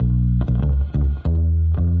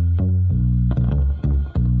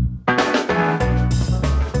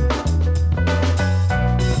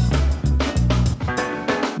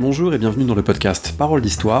Bonjour et bienvenue dans le podcast Parole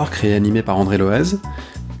d'Histoire, créé et animé par André Loez,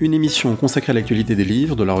 une émission consacrée à l'actualité des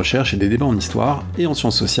livres, de la recherche et des débats en histoire et en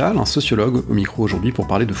sciences sociales, un sociologue au micro aujourd'hui pour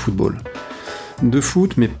parler de football. De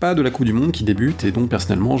foot, mais pas de la Coupe du Monde qui débute, et donc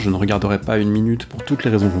personnellement je ne regarderai pas une minute pour toutes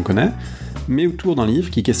les raisons qu'on connaît, mais autour d'un livre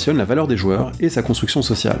qui questionne la valeur des joueurs et sa construction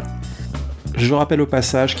sociale. Je rappelle au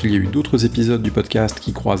passage qu'il y a eu d'autres épisodes du podcast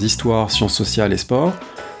qui croisent histoire, sciences sociales et sport,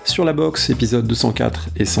 sur la boxe, épisode 204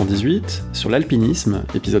 et 118, sur l'alpinisme,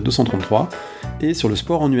 épisode 233, et sur le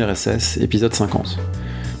sport en URSS, épisode 50.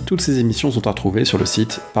 Toutes ces émissions sont à retrouver sur le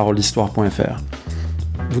site paroledhistoire.fr.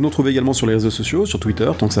 Vous nous retrouvez également sur les réseaux sociaux, sur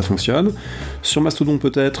Twitter, tant que ça fonctionne, sur Mastodon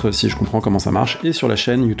peut-être, si je comprends comment ça marche, et sur la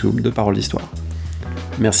chaîne YouTube de Parole d'Histoire.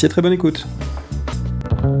 Merci et très bonne écoute.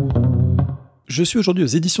 Je suis aujourd'hui aux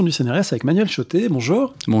éditions du CNRS avec Manuel Chotet,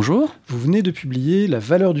 bonjour. Bonjour. Vous venez de publier La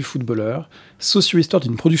valeur du footballeur, socio-histoire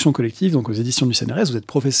d'une production collective, donc aux éditions du CNRS. Vous êtes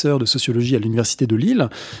professeur de sociologie à l'Université de Lille,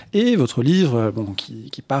 et votre livre,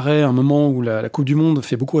 qui paraît à un moment où la Coupe du Monde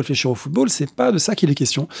fait beaucoup réfléchir au football, c'est pas de ça qu'il est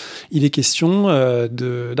question. Il est question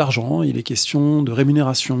d'argent, il est question de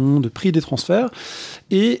rémunération, de prix des transferts,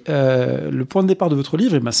 et le point de départ de votre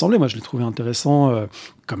livre, il m'a semblé, moi je l'ai trouvé intéressant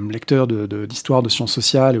comme lecteur d'histoire, de sciences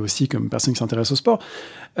sociales, et aussi comme personne qui s'intéresse au sport,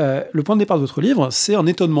 le point de départ de votre livre, c'est un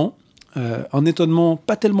étonnement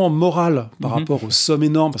pas tellement moral par rapport aux sommes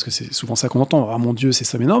énormes, parce que c'est souvent ça qu'on entend, « Ah mon Dieu, ces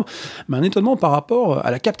sommes énormes », mais un étonnement par rapport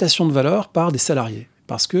à la captation de valeur par des salariés.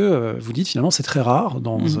 Parce que vous dites finalement c'est très rare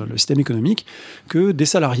dans le système économique que des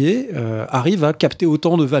salariés arrivent à capter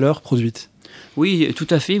autant de valeur produite. Oui, tout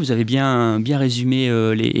à fait. Vous avez bien résumé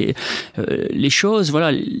les choses.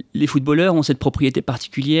 Voilà, les footballeurs ont cette propriété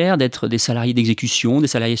particulière d'être des salariés d'exécution, des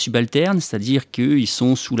salariés subalternes, c'est-à-dire qu'ils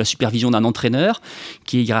sont sous la supervision d'un entraîneur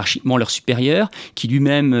qui est hiérarchiquement leur supérieur, qui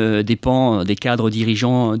lui-même dépend des cadres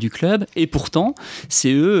dirigeants du club. Et pourtant,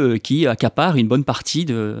 c'est eux qui accaparent une bonne partie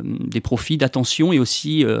des profits d'attention et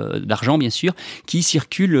aussi d'argent, bien sûr, qui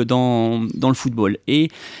circulent dans le football. Et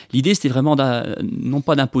l'idée, c'était vraiment non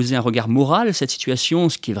pas d'imposer un regard moral, cette situation,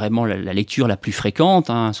 ce qui est vraiment la lecture la plus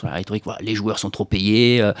fréquente, sur la rhétorique, voilà, les joueurs sont trop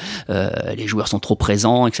payés, les joueurs sont trop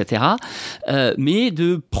présents, etc. Mais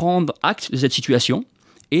de prendre acte de cette situation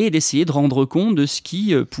et d'essayer de rendre compte de ce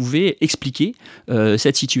qui pouvait expliquer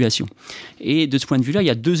cette situation. Et de ce point de vue-là, il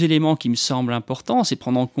y a deux éléments qui me semblent importants. C'est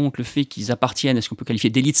prendre en compte le fait qu'ils appartiennent à ce qu'on peut qualifier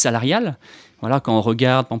d'élite salariale. Voilà, quand on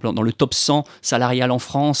regarde, par exemple, dans le top 100 salarial en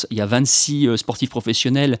France, il y a 26 sportifs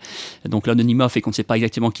professionnels. Donc l'anonymat fait qu'on ne sait pas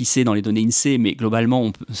exactement qui c'est dans les données INSEE, mais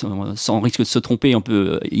globalement, sans risque de se tromper, on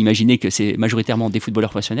peut imaginer que c'est majoritairement des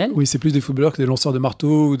footballeurs professionnels. Oui, c'est plus des footballeurs que des lanceurs de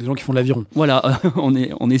marteau ou des gens qui font de l'aviron. Voilà, on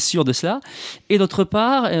est sûr de cela. Et d'autre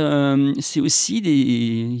part, c'est aussi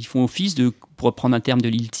ils font office de, pour reprendre un terme de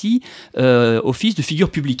Lilti, office de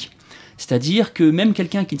figure publique. C'est-à-dire que même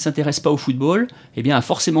quelqu'un qui ne s'intéresse pas au football, a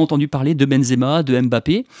forcément entendu parler de Benzema, de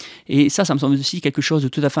Mbappé. Et ça me semble aussi quelque chose de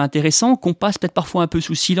tout à fait intéressant, qu'on passe peut-être parfois un peu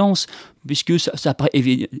sous silence, puisque ça paraît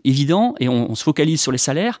évident, et on se focalise sur les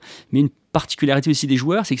salaires, mais une particularité aussi des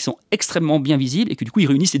joueurs, c'est qu'ils sont extrêmement bien visibles et que du coup ils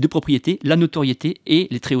réunissent les deux propriétés, la notoriété et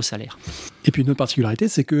les très hauts salaires. Et puis une autre particularité,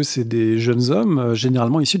 c'est que c'est des jeunes hommes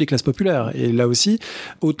généralement issus des classes populaires. Et là aussi,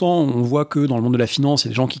 autant on voit que dans le monde de la finance, il y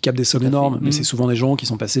a des gens qui captent des sommes énormes, mais c'est souvent des gens qui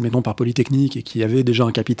sont passés maintenant par Polytechnique et qui avaient déjà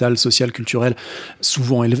un capital social, culturel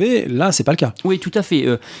souvent élevé. Là, c'est pas le cas. Oui, tout à fait.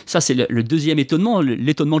 Ça, c'est le deuxième étonnement,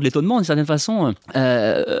 l'étonnement de l'étonnement, d'une certaine façon.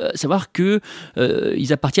 Savoir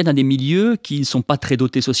qu'ils appartiennent à des milieux qui ne sont pas très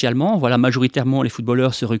dotés socialement. Voilà, majoritairement, les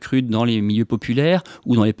footballeurs se recrutent dans les milieux populaires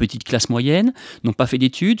ou dans les petites classes moyennes, n'ont pas fait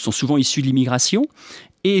d'études, sont souvent issus de l'immigration.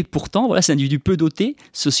 Et pourtant, voilà, ces individus peu dotés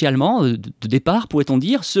socialement, de départ, pourrait-on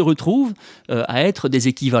dire, se retrouvent à être des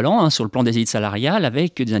équivalents sur le plan des élites salariales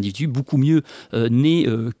avec des individus beaucoup mieux nés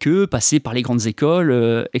qu'eux, passés par les grandes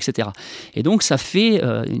écoles, etc. Et donc, ça fait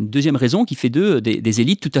une deuxième raison qui fait d'eux des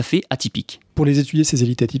élites tout à fait atypiques. Pour les étudier, ces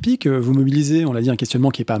élites atypiques, vous mobilisez, on l'a dit, un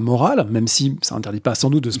questionnement qui n'est pas moral, même si ça n'interdit pas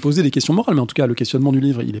sans doute de se poser des questions morales, mais en tout cas, le questionnement du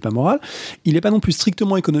livre, il n'est pas moral. Il n'est pas non plus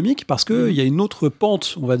strictement économique, parce qu'il y a une autre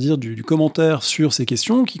pente, on va dire, du commentaire sur ces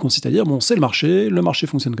questions, qui consiste à dire, bon, c'est le marché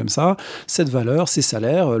fonctionne comme ça, cette valeur, ces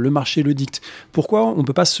salaires, le marché le dicte. Pourquoi on ne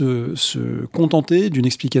peut pas se contenter d'une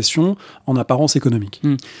explication en apparence économique ?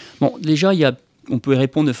 Bon, déjà, on peut y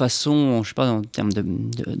répondre de façon, je sais pas, en termes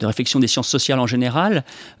de réflexion des sciences sociales en général.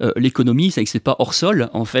 L'économie, ça n'existe pas hors sol.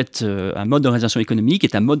 En fait, un mode d'organisation économique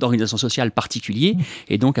est un mode d'organisation sociale particulier,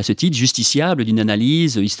 et donc à ce titre justiciable d'une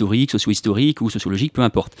analyse historique, socio-historique ou sociologique, peu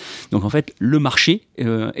importe. Donc en fait, le marché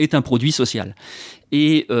est un produit social.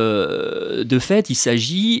 Et de fait, il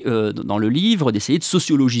s'agit, dans le livre, d'essayer de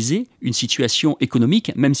sociologiser une situation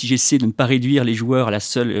économique, même si j'essaie de ne pas réduire les joueurs à la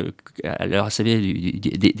seule, à leur, vous savez,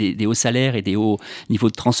 des hauts salaires et des hauts niveaux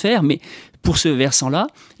de transfert, mais pour ce versant-là,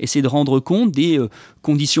 essayer de rendre compte des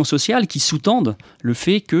conditions sociales qui sous-tendent le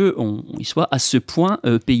fait qu'ils soient à ce point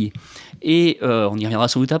payés. Et on y reviendra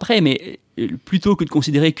sans doute après, mais plutôt que de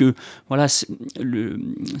considérer que voilà,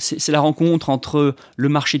 c'est la rencontre entre le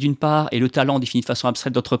marché d'une part et le talent défini de façon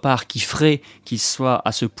abstraite d'autre part qui ferait qu'il soit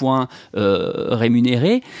à ce point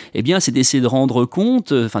rémunéré, eh bien c'est d'essayer de rendre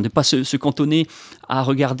compte, de ne pas se cantonner à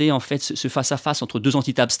regarder en fait ce face-à-face entre deux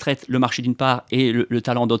entités abstraites, le marché d'une part et le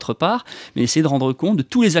talent d'autre part, mais essayer de rendre compte de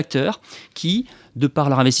tous les acteurs qui, de par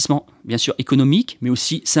leur investissement bien sûr économique, mais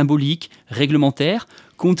aussi symbolique, réglementaire,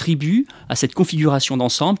 contribuent à cette configuration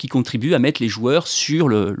d'ensemble qui contribue à mettre les joueurs sur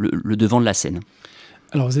le devant de la scène.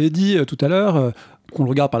 Alors vous avez dit tout à l'heure qu'on le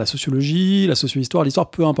regarde par la sociologie, la socio-histoire, l'histoire,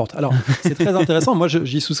 peu importe. Alors, c'est très intéressant. Moi,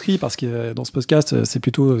 j'y souscris parce que dans ce podcast, c'est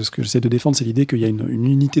plutôt ce que j'essaie de défendre, c'est l'idée qu'il y a une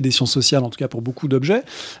unité des sciences sociales, en tout cas pour beaucoup d'objets.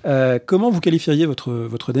 Comment vous qualifieriez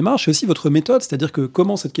votre démarche et aussi votre méthode, c'est-à-dire que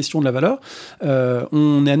comment cette question de la valeur,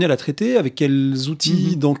 on est amené à la traiter, avec quels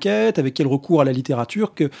outils d'enquête, avec quel recours à la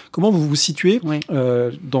littérature, comment vous vous situez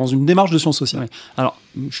dans une démarche de sciences sociales? Alors,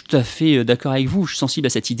 je suis tout à fait d'accord avec vous. Je suis sensible à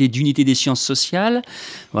cette idée d'unité des sciences sociales.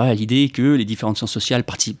 Voilà, l'idée que les différentes sciences sociales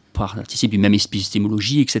participent d'une même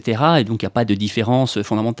épistémologie, etc. Et donc, il n'y a pas de différence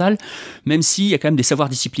fondamentale, même s'il y a quand même des savoirs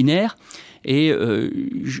disciplinaires. Et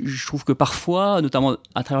je trouve que parfois, notamment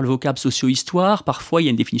à travers le vocable socio-histoire, parfois il y a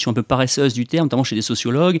une définition un peu paresseuse du terme, notamment chez des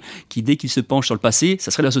sociologues, qui dès qu'ils se penchent sur le passé, ça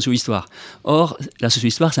serait la socio-histoire. Or, la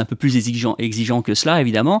socio-histoire, c'est un peu plus exigeant que cela,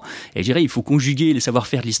 évidemment. Et je dirais, il faut conjuguer les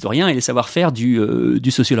savoir-faire de l'historien et les savoir-faire du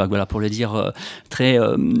sociologue, voilà, pour le dire très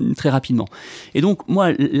rapidement. Et donc,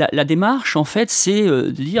 moi, la démarche, en fait, c'est de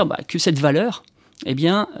dire que cette valeur, eh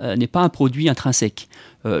bien, n'est pas un produit intrinsèque.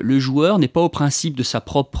 Le joueur n'est pas au principe de sa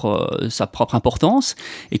propre importance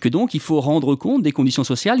et que donc il faut rendre compte des conditions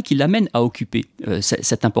sociales qui l'amènent à occuper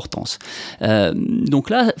cette importance.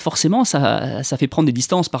 Donc là, forcément, ça fait prendre des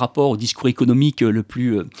distances par rapport au discours économique le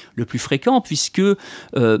plus fréquent, puisque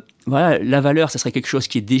voilà, la valeur, ça serait quelque chose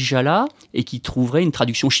qui est déjà là et qui trouverait une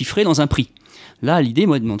traduction chiffrée dans un prix. Là, l'idée,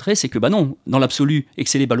 moi, de montrer, c'est que non, dans l'absolu,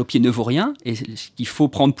 exceller balle au pied ne vaut rien, et ce qu'il faut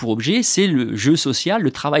prendre pour objet, c'est le jeu social, le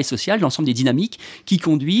travail social, l'ensemble des dynamiques qui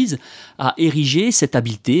conduisent à ériger cette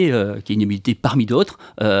habileté, qui est une habileté parmi d'autres,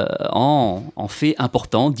 en fait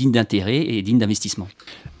important, digne d'intérêt et digne d'investissement.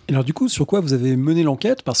 Alors du coup, sur quoi vous avez mené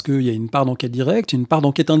l'enquête? Parce qu'il y a une part d'enquête directe et une part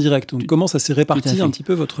d'enquête indirecte. Donc comment ça s'est réparti un petit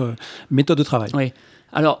peu votre méthode de travail? Oui.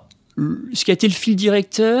 Alors, ce qui a été le fil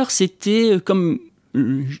directeur, c'était comme...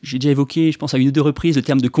 J'ai déjà évoqué, je pense à une ou deux reprises, le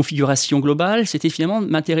terme de configuration globale. C'était finalement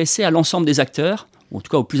m'intéresser à l'ensemble des acteurs, ou en tout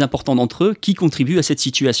cas aux plus importants d'entre eux, qui contribuent à cette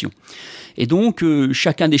situation. Et donc,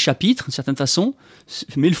 chacun des chapitres, d'une certaine façon,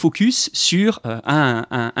 met le focus sur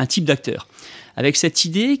un type d'acteur. Avec cette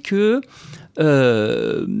idée que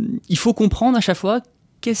il faut comprendre à chaque fois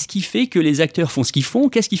qu'est-ce qui fait que les acteurs font ce qu'ils font,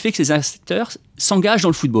 qu'est-ce qui fait que ces acteurs s'engagent dans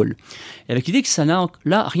le football. Et avec l'idée que ça n'a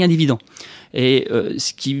là rien d'évident. Et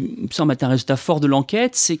ce qui me semble être un résultat fort de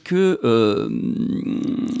l'enquête, c'est que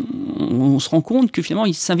on se rend compte que finalement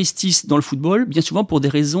ils s'investissent dans le football bien souvent pour des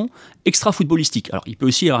raisons extra-footballistiques. Alors il peut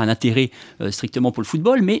aussi y avoir un intérêt strictement pour le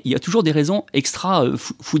football, mais il y a toujours des raisons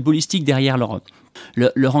extra-footballistiques derrière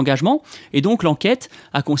leur engagement. Et donc l'enquête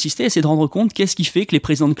a consisté à essayer de rendre compte qu'est-ce qui fait que les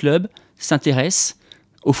présidents de clubs s'intéressent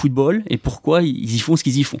au football et pourquoi ils y font ce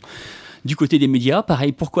qu'ils y font. Du côté des médias,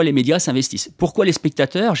 pareil, pourquoi les médias s'investissent? Pourquoi les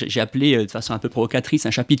spectateurs? J'ai appelé de façon un peu provocatrice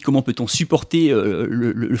un chapitre « Comment peut-on supporter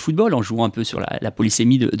le football ?» en jouant un peu sur la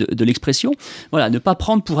polysémie de l'expression. Voilà, ne pas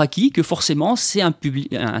prendre pour acquis que forcément c'est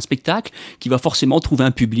un spectacle qui va forcément trouver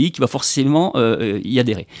un public, qui va forcément y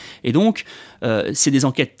adhérer. Et donc, c'est des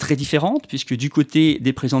enquêtes très différentes, puisque du côté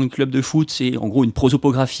des présidents de clubs de foot, c'est en gros une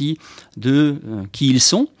prosopographie de qui ils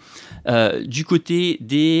sont. Du côté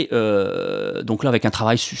des... donc là, avec un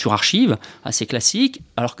travail sur archives assez classique,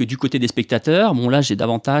 alors que du côté des spectateurs, là, j'ai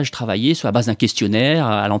davantage travaillé sur la base d'un questionnaire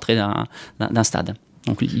à l'entrée d'un stade.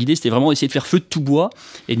 Donc l'idée, c'était vraiment d'essayer de faire feu de tout bois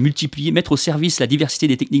et de multiplier, mettre au service la diversité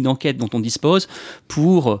des techniques d'enquête dont on dispose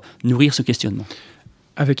pour nourrir ce questionnement.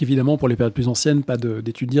 Avec évidemment, pour les périodes plus anciennes, pas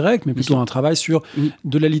d'études directes, mais plutôt un travail sur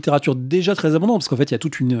de la littérature déjà très abondante, parce qu'en fait, il y a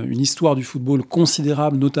toute une histoire du football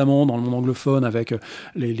considérable, notamment dans le monde anglophone, avec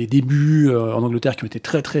les débuts en Angleterre qui ont été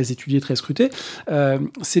très, très étudiés, très scrutés.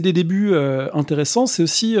 C'est des débuts intéressants. C'est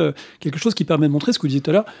aussi quelque chose qui permet de montrer ce que vous disiez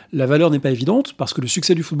tout à l'heure. La valeur n'est pas évidente, parce que le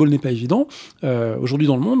succès du football n'est pas évident. Aujourd'hui,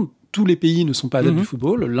 dans le monde, tous les pays ne sont pas adeptes du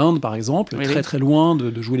football. L'Inde, par exemple, très très loin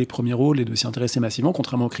de jouer les premiers rôles et de s'y intéresser massivement,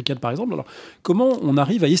 contrairement au cricket, par exemple. Alors, comment on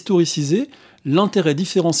arrive à historiciser l'intérêt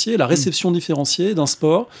différencié, la réception différenciée d'un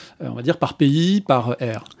sport, on va dire par pays, par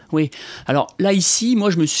ère? Oui, alors là ici, moi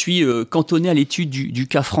je me suis cantonné à l'étude du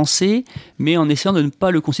cas français, mais en essayant de ne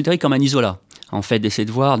pas le considérer comme un isolat. En fait, d'essayer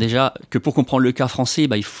de voir déjà que pour comprendre le cas français,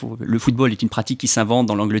 le football est une pratique qui s'invente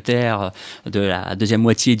dans l'Angleterre de la deuxième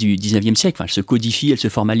moitié du 19e siècle. Enfin, elle se codifie, elle se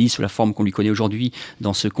formalise sous la forme qu'on lui connaît aujourd'hui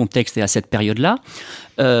dans ce contexte et à cette période-là.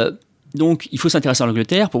 Donc, il faut s'intéresser à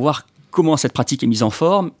l'Angleterre pour voir comment cette pratique est mise en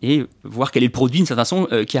forme et voir quel est le produit, d'une certaine façon,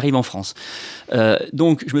 qui arrive en France.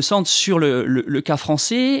 Donc, je me centre sur le cas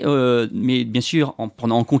français, mais bien sûr, en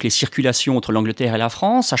prenant en compte les circulations entre l'Angleterre et la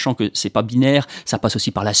France, sachant que c'est pas binaire, ça passe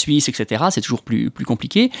aussi par la Suisse, etc. C'est toujours plus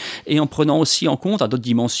compliqué. Et en prenant aussi en compte, à d'autres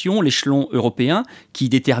dimensions, l'échelon européen qui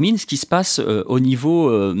détermine ce qui se passe au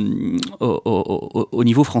niveau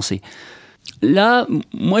français. Là,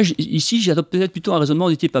 moi, ici, j'adopte peut-être plutôt un raisonnement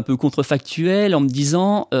du type un peu contrefactuel en me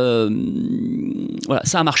disant voilà,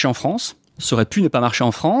 ça a marché en France, ça aurait pu ne pas marcher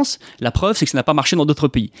en France. La preuve, c'est que ça n'a pas marché dans d'autres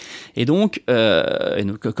pays. Et donc,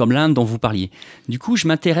 comme l'Inde dont vous parliez. Du coup, je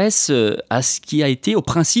m'intéresse à ce qui a été au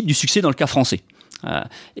principe du succès dans le cas français.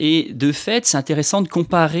 Et de fait, c'est intéressant de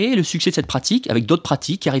comparer le succès de cette pratique avec d'autres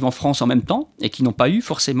pratiques qui arrivent en France en même temps et qui n'ont pas eu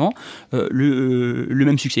forcément le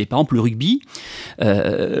même succès. Par exemple, le rugby.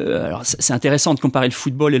 Alors, c'est intéressant de comparer le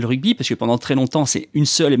football et le rugby parce que pendant très longtemps, c'est une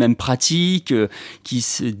seule et même pratique qui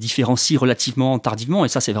se différencie relativement tardivement. Et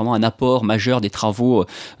ça, c'est vraiment un apport majeur des travaux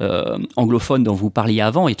anglophones dont vous parliez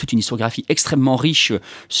avant. Il y a toute une historiographie extrêmement riche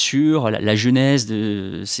sur la genèse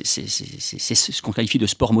de c'est ce qu'on qualifie de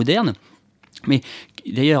sport moderne. Mais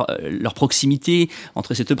d'ailleurs, leur proximité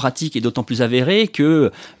entre ces deux pratiques est d'autant plus avérée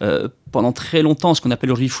que pendant très longtemps, ce qu'on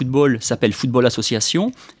appelle aujourd'hui football s'appelle football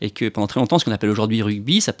association et que pendant très longtemps, ce qu'on appelle aujourd'hui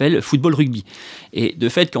rugby s'appelle football rugby. Et de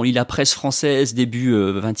fait, quand on lit la presse française début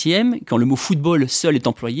 20e, quand le mot football seul est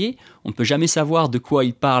employé, on ne peut jamais savoir de quoi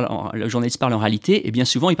il parle, le journaliste parle en réalité, et bien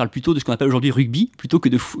souvent, il parle plutôt de ce qu'on appelle aujourd'hui rugby plutôt que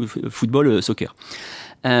de football soccer.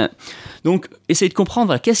 Donc, essayez de comprendre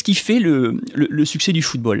voilà, qu'est-ce qui fait le succès du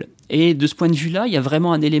football. Et de ce point de vue-là, il y a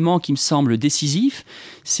vraiment un élément qui me semble décisif,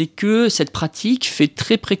 c'est que cette pratique fait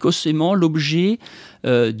très précocement l'objet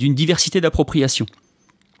d'une diversité d'appropriation.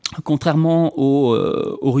 Contrairement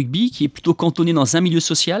au rugby, qui est plutôt cantonné dans un milieu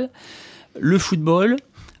social, le football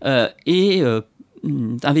est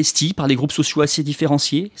investi par des groupes sociaux assez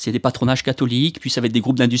différenciés. C'est des patronages catholiques, puis ça va être des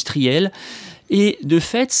groupes d'industriels. Et de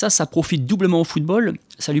fait, ça profite doublement au football.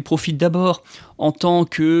 Ça lui profite d'abord en tant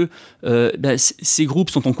que ces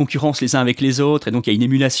groupes sont en concurrence les uns avec les autres, et donc il y a une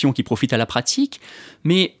émulation qui profite à la pratique.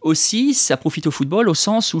 Mais aussi, ça profite au football au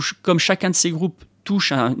sens où, comme chacun de ces groupes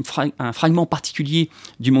touche un fragment particulier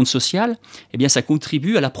du monde social, eh bien ça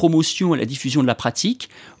contribue à la promotion et à la diffusion de la pratique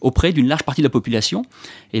auprès d'une large partie de la population.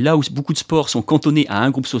 Et là où beaucoup de sports sont cantonnés à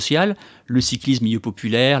un groupe social, le cyclisme milieu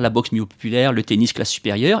populaire, la boxe milieu populaire, le tennis classe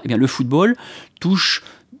supérieure, eh bien le football touche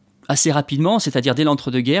assez rapidement, c'est-à-dire dès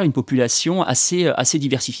l'entre-deux-guerres, une population assez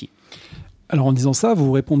diversifiée. Alors en disant ça,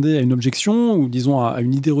 vous répondez à une objection ou disons à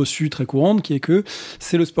une idée reçue très courante qui est que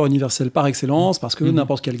c'est le sport universel par excellence parce que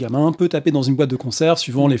n'importe quel gamin peut taper dans une boîte de conserve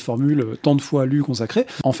suivant les formules tant de fois lues consacrées.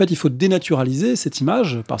 En fait, il faut dénaturaliser cette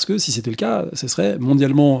image parce que si c'était le cas, ce serait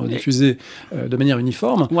mondialement diffusé de manière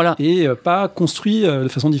uniforme et pas construit de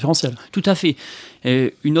façon différentielle. Tout à fait.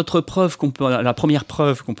 Une autre preuve la première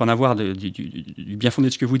preuve qu'on peut en avoir du bien fondé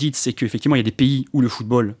de ce que vous dites, c'est qu'effectivement il y a des pays où le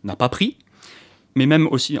football n'a pas pris. Mais même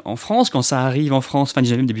aussi en France, quand ça arrive en France, fin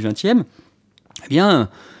 19e, début 20e, eh bien,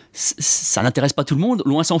 ça n'intéresse pas tout le monde,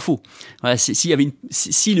 loin s'en faut. Voilà, si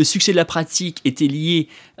le succès de la pratique était lié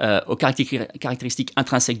aux caractéristiques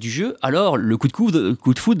intrinsèques du jeu, alors le coup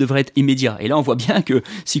de foudre devrait être immédiat. Et là, on voit bien que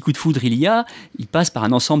si coup de foudre il passe par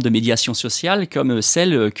un ensemble de médiations sociales comme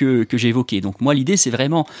celle que j'ai évoquée. Donc moi, l'idée, c'est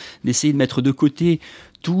vraiment d'essayer de mettre de côté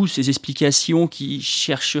toutes ces explications qui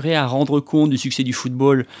chercheraient à rendre compte du succès du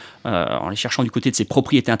football en les cherchant du côté de ses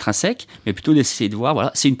propriétés intrinsèques, mais plutôt d'essayer de voir,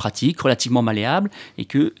 voilà, c'est une pratique relativement malléable et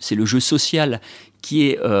que c'est le jeu social qui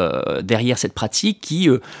est derrière cette pratique qui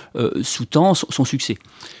sous-tend son succès.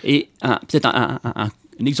 Et peut-être un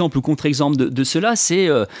exemple ou contre-exemple de cela, c'est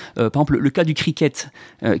par exemple le cas du cricket,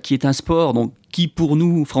 qui est un sport donc, qui pour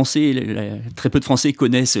nous, Français, très peu de Français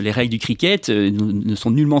connaissent les règles du cricket, ne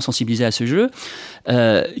sont nullement sensibilisés à ce jeu,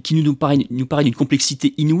 qui nous paraît d'une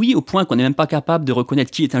complexité inouïe au point qu'on n'est même pas capable de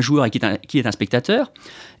reconnaître qui est un joueur et qui est un spectateur.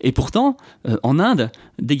 Et pourtant, en Inde,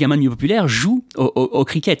 des gamins de milieu populaire jouent au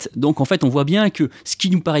cricket. Donc en fait, on voit bien que ce qui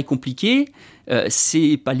nous paraît compliqué,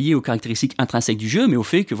 c'est pas lié aux caractéristiques intrinsèques du jeu, mais au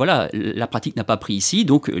fait que voilà, la pratique n'a pas pris ici,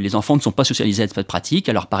 donc les enfants ne sont pas socialisés à cette pratique,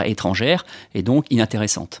 elle leur paraît étrangère et donc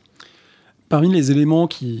inintéressante. Parmi les éléments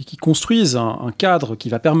qui construisent un cadre qui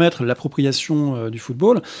va permettre l'appropriation du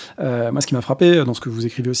football, moi ce qui m'a frappé dans ce que vous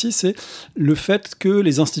écrivez aussi, c'est le fait que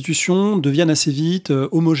les institutions deviennent assez vite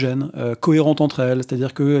homogènes, cohérentes entre elles.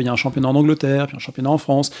 C'est-à-dire qu'il y a un championnat en Angleterre, puis un championnat en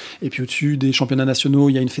France, et puis au-dessus des championnats nationaux,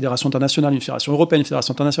 il y a une fédération internationale, une fédération européenne, une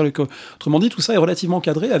fédération internationale. Autrement dit, tout ça est relativement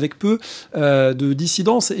cadré avec peu de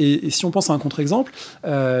dissidence. Et si on pense à un contre-exemple,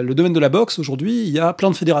 le domaine de la boxe, aujourd'hui, il y a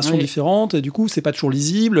plein de fédérations différentes, et du coup, c'est pas toujours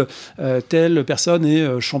lisible. Telle personne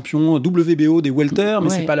est champion WBO des welter, mais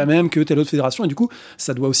c'est pas la même que telle autre fédération, et du coup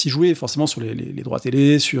ça doit aussi jouer forcément sur les droits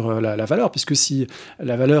télé, sur la valeur, puisque si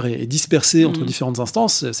la valeur est dispersée entre différentes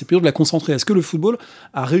instances, c'est plus dur de la concentrer. Est-ce que le football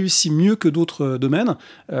a réussi mieux que d'autres domaines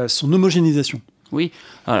son homogénéisation ? Oui,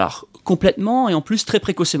 alors complètement et en plus très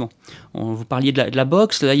précocement. Vous parliez de la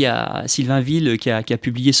boxe, là il y a Sylvain Ville qui a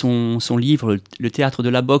publié son livre Le théâtre de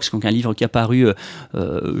la boxe, donc un livre qui est apparu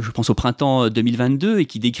je pense au printemps 2022 et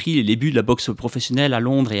qui décrit les débuts de la boxe professionnelle à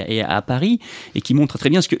Londres et à Paris et qui montre très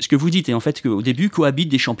bien ce que vous dites, et en fait qu'au début cohabitent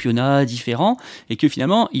des championnats différents et que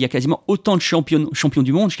finalement il y a quasiment autant de champions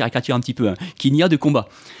du monde, je caricature un petit peu, qu'il n'y a de combats.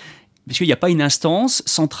 Parce qu'il n'y a pas une instance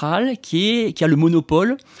centrale qui a le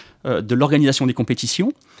monopole de l'organisation des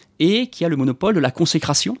compétitions et qui a le monopole de la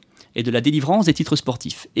consécration et de la délivrance des titres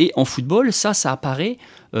sportifs. Et en football, ça apparaît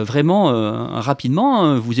vraiment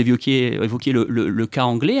rapidement. Vous évoquiez le cas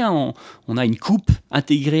anglais. On a une coupe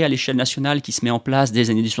intégrée à l'échelle nationale qui se met en place dès les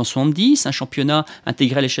années 1870, un championnat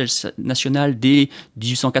intégré à l'échelle nationale dès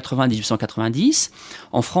 1880-1890.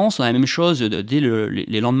 En France, on a la même chose dès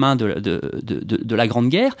les lendemains de la Grande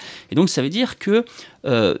Guerre. Et donc, ça veut dire que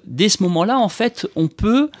dès ce moment-là, en fait, on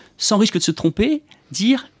peut, sans risque de se tromper,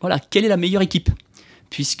 dire voilà, quelle est la meilleure équipe.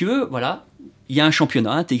 Puisque, voilà, il y a un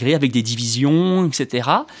championnat intégré avec des divisions, etc.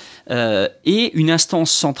 Et une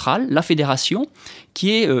instance centrale, la fédération,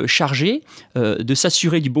 qui est chargée de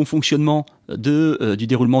s'assurer du bon fonctionnement du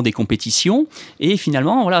déroulement des compétitions et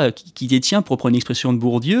finalement, voilà, qui détient, pour reprendre une expression de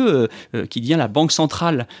Bourdieu, qui devient la banque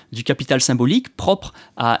centrale du capital symbolique propre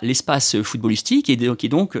à l'espace footballistique et qui est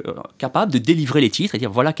donc capable de délivrer les titres et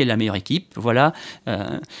dire voilà quelle est la meilleure équipe, voilà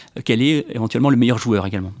quel est éventuellement le meilleur joueur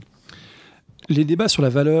également. Les débats sur la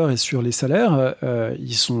valeur et sur les salaires,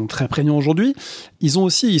 ils sont très prégnants aujourd'hui. Ils ont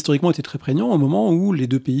aussi historiquement été très prégnants au moment où les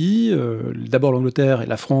deux pays, d'abord l'Angleterre et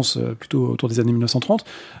la France, plutôt autour des années 1930,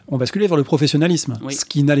 ont basculé vers le professionnalisme. Oui. Ce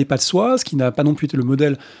qui n'allait pas de soi, ce qui n'a pas non plus été le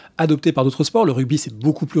modèle adopté par d'autres sports. Le rugby, c'est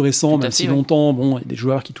beaucoup plus récent, même si longtemps, bon, il y a des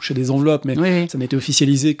joueurs qui touchaient des enveloppes, mais ça n'a été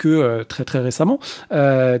officialisé que très très récemment.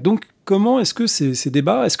 Donc, comment est-ce que ces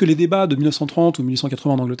débats, est-ce que les débats de 1930 ou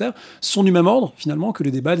 1880 en Angleterre sont du même ordre, finalement, que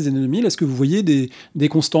les débats des années 2000 ? Est-ce que vous voyez des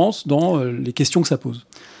constances dans les questions que ça pose ?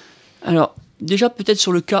 Alors, déjà, peut-être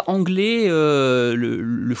sur le cas anglais,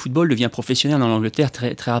 le football devient professionnel en Angleterre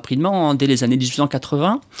très, très rapidement, dès les années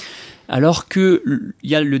 1880, alors qu'il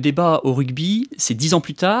y a le débat au rugby, c'est 10 ans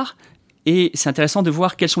plus tard. Et c'est intéressant de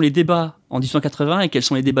voir quels sont les débats en 1880 et quels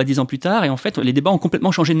sont les débats 10 ans plus tard. Et en fait, les débats ont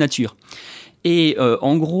complètement changé de nature. Et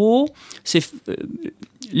en gros,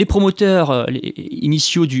 les promoteurs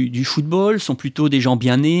initiaux du football sont plutôt des gens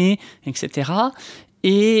bien nés, etc.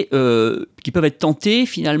 Et qui peuvent être tentés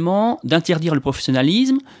finalement d'interdire le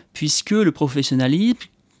professionnalisme, puisque le professionnalisme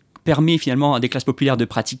permet finalement à des classes populaires de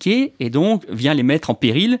pratiquer et donc vient les mettre en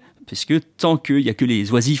péril, parce que tant qu'il n'y a que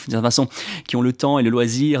les oisifs de toute façon qui ont le temps et le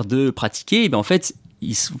loisir de pratiquer, en fait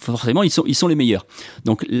ils sont les meilleurs.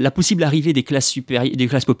 Donc la possible arrivée des classes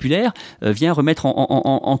populaires vient remettre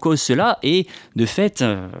en cause cela, et de fait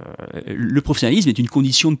le professionnalisme est une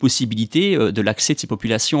condition de possibilité de l'accès de ces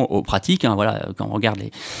populations aux pratiques. Voilà, quand on regarde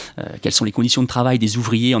quelles sont les conditions de travail des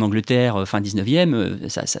ouvriers en Angleterre fin 19e,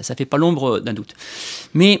 ça fait pas l'ombre d'un doute.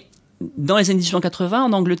 Mais dans les années 1880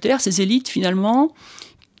 en Angleterre, ces élites finalement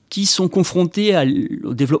qui sont confrontés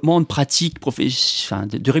au développement de pratiques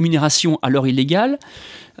de rémunération à l'heure illégale,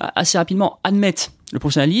 assez rapidement admettent le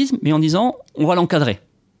professionnalisme, mais en disant on va l'encadrer.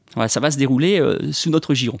 Voilà, ça va se dérouler sous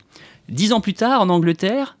notre giron. 10 ans plus tard, en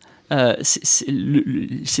Angleterre, c'est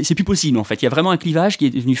plus possible en fait. Il y a vraiment un clivage qui est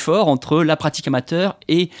devenu fort entre la pratique amateur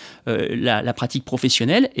et la pratique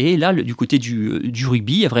professionnelle. Et là, du côté du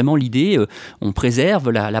rugby, il y a vraiment l'idée on préserve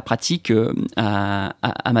la pratique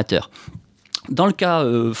amateur. Dans le cas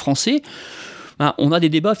français, On a des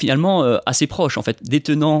débats finalement assez proches, en fait, des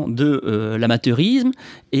tenants de l'amateurisme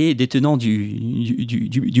et des tenants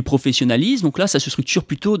du professionnalisme. Donc là, ça se structure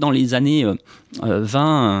plutôt dans les années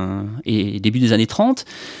 20 et début des années 30.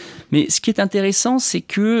 Mais ce qui est intéressant, c'est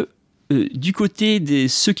que du côté de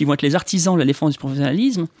ceux qui vont être les artisans de la défense du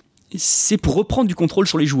professionnalisme, c'est pour reprendre du contrôle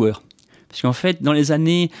sur les joueurs. Parce qu'en fait, dans les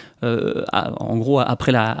années, en gros,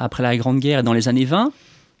 après la Grande Guerre et dans les années 20,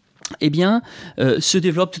 se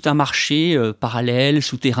développe tout un marché parallèle,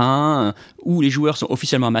 souterrain, où les joueurs sont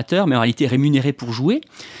officiellement amateurs, mais en réalité rémunérés pour jouer.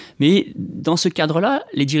 Mais dans ce cadre-là,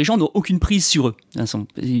 les dirigeants n'ont aucune prise sur eux.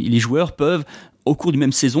 Les joueurs peuvent, au cours d'une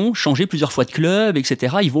même saison, changer plusieurs fois de club,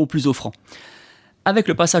 etc. Ils vont au plus offrant. Avec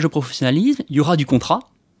le passage au professionnalisme, il y aura du contrat.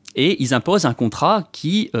 Et ils imposent un contrat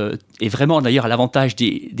qui est vraiment d'ailleurs à l'avantage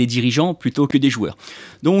des dirigeants plutôt que des joueurs.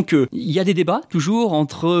 Donc il y a des débats toujours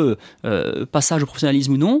entre passage au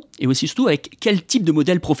professionnalisme ou non, et aussi surtout avec quel type de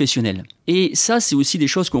modèle professionnel. Et ça, c'est aussi des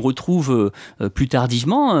choses qu'on retrouve plus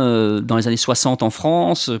tardivement, dans les années 60 en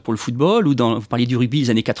France pour le football, ou vous parliez du rugby des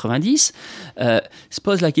années 90, se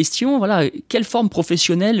pose la question, voilà, quelle forme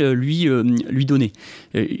professionnelle lui donner.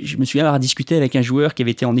 Je me souviens avoir discuté avec un joueur qui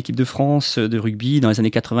avait été en équipe de France de rugby dans les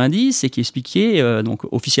années 90, et qui expliquait, donc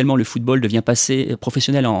officiellement le football devient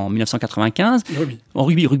professionnel en 1995, en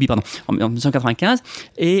rugby, en 1995,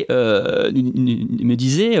 et il me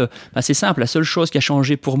disait, c'est simple, la seule chose qui a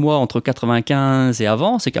changé pour moi entre 95 et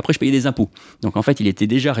avant, c'est qu'après je payais des impôts. Donc en fait, il était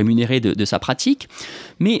déjà rémunéré de sa pratique,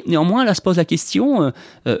 mais néanmoins, là se pose la question,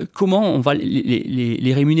 comment on va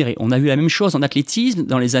les rémunérer. On a eu la même chose en athlétisme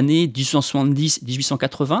dans les années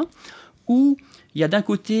 1870-1880, où il y a d'un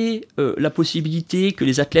côté la possibilité que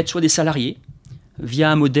les athlètes soient des salariés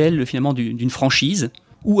via un modèle finalement d'une franchise,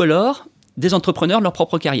 ou alors des entrepreneurs de leur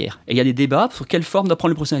propre carrière. Et il y a des débats sur quelle forme doit prendre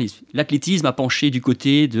le professionnalisme. L'athlétisme a penché du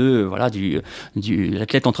côté de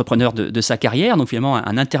l'athlète entrepreneur de sa carrière, donc finalement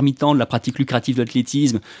un intermittent de la pratique lucrative de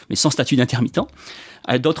l'athlétisme, mais sans statut d'intermittent.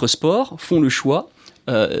 D'autres sports font le choix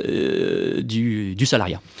du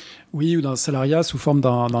salariat. Oui, ou d'un salariat sous forme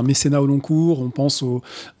d'un mécénat au long cours. On pense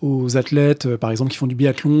aux athlètes, par exemple, qui font du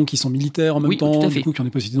biathlon, qui sont militaires en même temps, du coup, qui ont des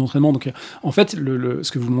possibilités d'entraînement. Donc, en fait,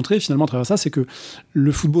 ce que vous montrez finalement à travers ça, c'est que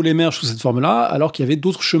le football émerge sous cette forme-là, alors qu'il y avait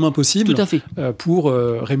d'autres chemins possibles pour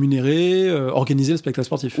rémunérer, organiser le spectacle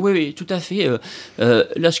sportif. Oui, tout à fait.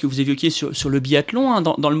 Là, ce que vous évoquiez sur le biathlon, hein,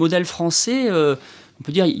 dans le modèle français, on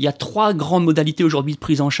peut dire qu'il y a 3 grandes modalités aujourd'hui de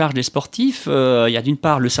prise en charge des sportifs. Il y a d'une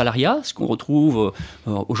part le salariat, ce qu'on retrouve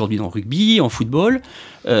aujourd'hui dans le rugby, en football.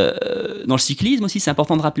 Dans le cyclisme aussi, c'est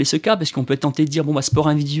important de rappeler ce cas, parce qu'on peut être tenté de dire, sport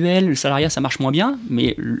individuel, le salariat, ça marche moins bien,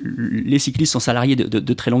 mais les cyclistes sont salariés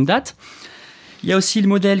de très longue date. Il y a aussi le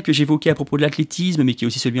modèle que j'évoquais à propos de l'athlétisme, mais qui est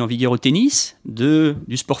aussi celui en vigueur au tennis,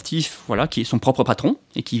 du sportif qui est son propre patron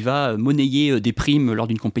et qui va monnayer des primes lors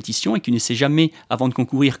d'une compétition et qui ne sait jamais, avant de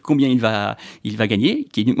concourir, combien il va gagner,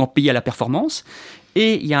 qui est uniquement payé à la performance.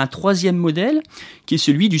 Et il y a un troisième modèle qui est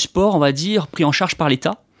celui du sport, on va dire, pris en charge par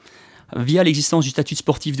l'État, via l'existence du statut de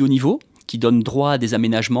sportif de haut niveau, qui donne droit à des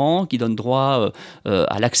aménagements, qui donne droit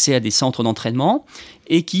à l'accès à des centres d'entraînement,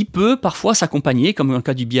 et qui peut parfois s'accompagner, comme dans le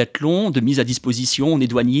cas du biathlon, de mise à disposition. On est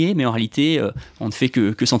douanier, mais en réalité, on ne fait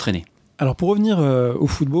que s'entraîner. Alors pour revenir au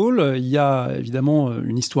football, il y a évidemment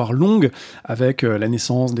une histoire longue avec la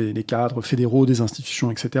naissance des cadres fédéraux, des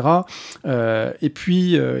institutions, etc. Et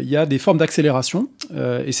puis il y a des formes d'accélération,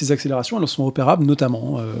 et ces accélérations, elles sont opérables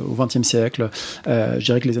notamment au XXe siècle. Je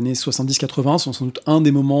dirais que les années 70-80 sont sans doute un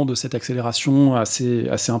des moments de cette accélération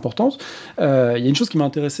assez importante. Il y a une chose qui m'a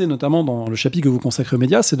intéressé notamment dans le chapitre que vous consacrez aux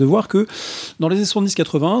médias, c'est de voir que dans les années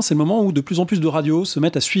 70-80, c'est le moment où de plus en plus de radios se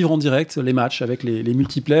mettent à suivre en direct les matchs avec les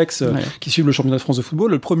multiplex. Qui suivent le championnat de France de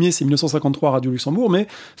football. Le premier, c'est 1953, Radio Luxembourg, mais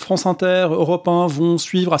France Inter, Europe 1 vont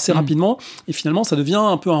suivre assez rapidement, et finalement, ça devient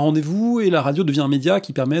un peu un rendez-vous, et la radio devient un média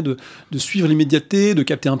qui permet de suivre l'immédiateté, de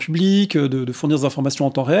capter un public, de fournir des informations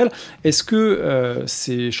en temps réel. Est-ce que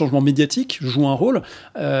ces changements médiatiques jouent un rôle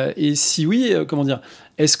et si oui,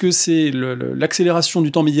 est-ce que c'est l'accélération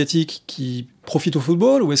du temps médiatique qui profite au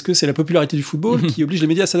football, ou est-ce que c'est la popularité du football qui oblige les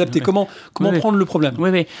médias à s'adapter ? Comment prendre le problème ?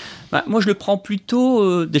 Moi, je le prends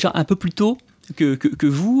plutôt, déjà un peu plus tôt que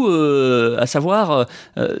vous, à savoir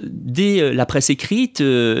dès la presse écrite,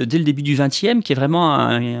 dès le début du XXe, qui est vraiment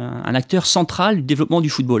un acteur central du développement du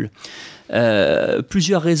football.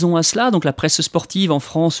 Plusieurs raisons à cela. Donc la presse sportive en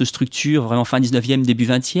France se structure vraiment fin 19e, début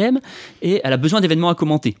 20e, et elle a besoin d'événements à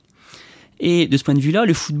commenter. Et de ce point de vue-là,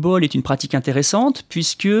 le football est une pratique intéressante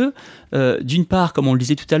puisque, d'une part, comme on le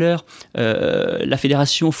disait tout à l'heure, la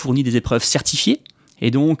fédération fournit des épreuves certifiées.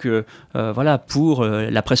 Et donc, voilà, pour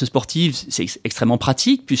la presse sportive, c'est extrêmement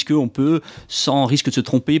pratique, puisqu'on peut, sans risque de se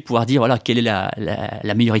tromper, pouvoir dire voilà, quelle est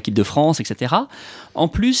la meilleure équipe de France, etc. En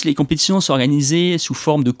plus, les compétitions sont organisées sous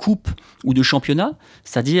forme de coupe ou de championnat,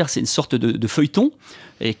 c'est-à-dire c'est une sorte de feuilleton,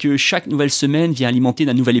 et que chaque nouvelle semaine vient alimenter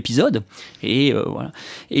d'un nouvel épisode. Et voilà.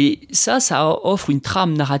 Et ça offre une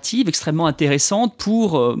trame narrative extrêmement intéressante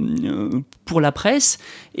pour la presse,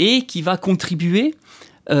 et qui va contribuer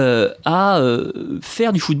à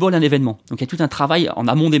faire du football un événement. Donc il y a tout un travail en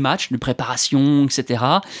amont des matchs, de préparation, etc.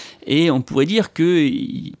 Et on pourrait dire que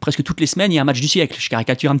presque toutes les semaines, il y a un match du siècle. Je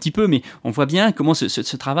caricature un petit peu, mais on voit bien comment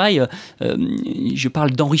ce travail, je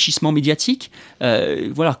parle d'enrichissement médiatique,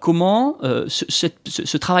 voilà, comment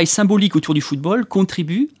ce travail symbolique autour du football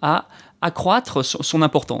contribue à accroître son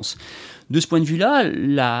importance. De ce point de vue-là,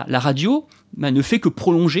 la radio ne fait que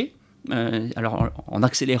prolonger, alors en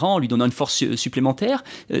accélérant, en lui donnant une force supplémentaire,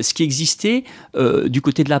 ce qui existait du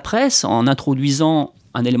côté de la presse, en introduisant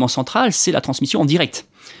un élément central, c'est la transmission en direct.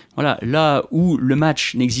 Voilà, là où le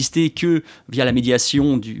match n'existait que via la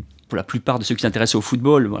médiation pour la plupart de ceux qui s'intéressent au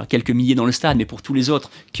football, voilà, quelques milliers dans le stade, mais pour tous les autres,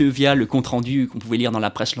 que via le compte-rendu qu'on pouvait lire dans la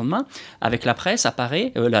presse le lendemain. Avec la presse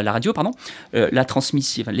apparaît, la radio, la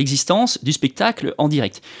transmission, l'existence du spectacle en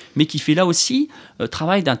direct, mais qui fait là aussi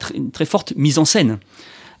travail d'une très forte mise en scène.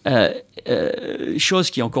 Chose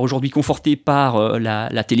qui est encore aujourd'hui confortée par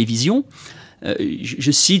la télévision.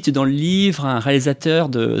 Je cite dans le livre un réalisateur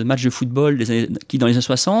de matchs de football qui, dans les années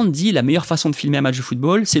 60, dit la meilleure façon de filmer un match de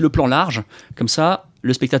football, c'est le plan large. Comme ça,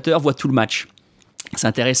 le spectateur voit tout le match. C'est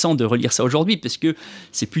intéressant de relire ça aujourd'hui, parce que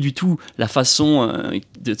c'est plus du tout la façon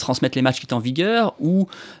de transmettre les matchs qui est en vigueur, où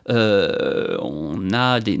on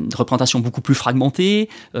a une représentation beaucoup plus fragmentée,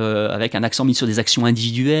 avec un accent mis sur des actions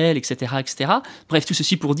individuelles, etc., etc. Bref, tout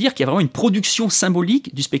ceci pour dire qu'il y a vraiment une production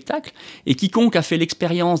symbolique du spectacle, et quiconque a fait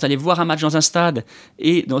l'expérience d'aller voir un match dans un stade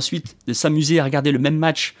et d'ensuite de s'amuser à regarder le même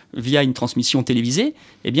match via une transmission télévisée,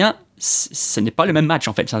 eh bien, ce n'est pas le même match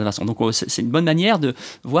en fait. Donc c'est une bonne manière de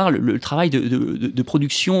voir le travail de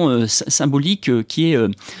production symbolique qui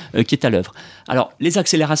est à l'œuvre. Alors les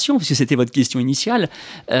accélérations, parce que c'était votre question initiale,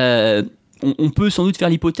 on peut sans doute faire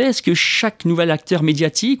l'hypothèse que chaque nouvel acteur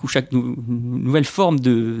médiatique ou chaque nouvelle forme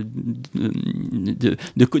de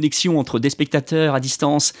connexion entre des spectateurs à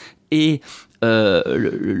distance et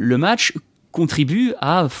le match contribue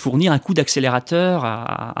à fournir un coup d'accélérateur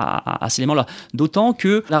à ces éléments-là. D'autant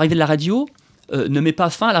que l'arrivée de la radio ne met pas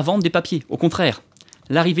fin à la vente des papiers. Au contraire,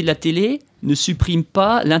 l'arrivée de la télé ne supprime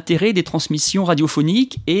pas l'intérêt des transmissions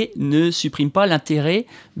radiophoniques et ne supprime pas l'intérêt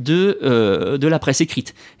de la presse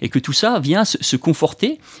écrite. Et que tout ça vient se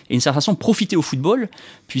conforter et d'une certaine façon profiter au football,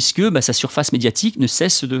 puisque sa surface médiatique ne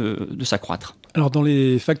cesse de s'accroître. Alors dans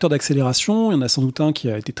les facteurs d'accélération, il y en a sans doute un qui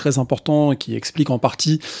a été très important et qui explique en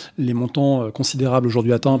partie les montants considérables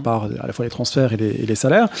aujourd'hui atteints par à la fois les transferts et les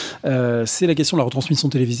salaires. C'est la question de la retransmission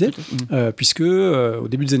télévisée, puisque au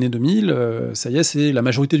début des années 2000, ça y est, c'est la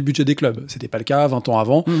majorité du budget des clubs. C'était pas le cas 20 ans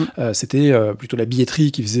avant, c'était plutôt la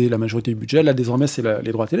billetterie qui faisait la majorité du budget. Là, désormais, c'est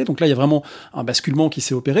les droits télé. Donc là, il y a vraiment un basculement qui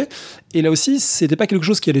s'est opéré. Et là aussi, c'était pas quelque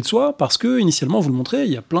chose qui allait de soi, parce que initialement, vous le montrez,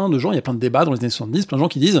 il y a plein de gens, il y a plein de débats dans les années 70, plein de gens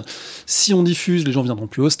qui disent si on diffuse, les gens viendront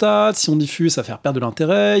plus au stade, si on diffuse, ça va faire perdre de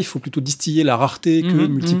l'intérêt, il faut plutôt distiller la rareté que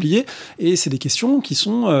multiplier. Et c'est des questions qui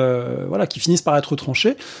sont, qui finissent par être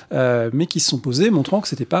tranchées, mais qui se sont posées, montrant que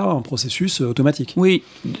c'était pas un processus automatique. Oui,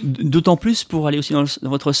 d'autant plus, pour aller aussi dans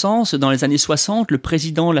votre sens, dans les années 60, le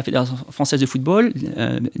président de la Fédération française de football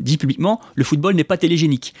dit publiquement le football n'est pas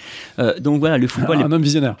télégénique. Donc voilà, le football un homme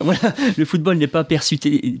visionnaire. Voilà, le football n'est pas perçu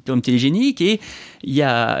comme télégénique, et il y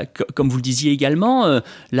a, comme vous le disiez également,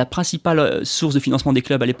 la principale source de financement des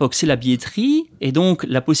clubs à l'époque, c'est la billetterie, et donc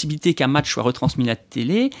la possibilité qu'un match soit retransmis à la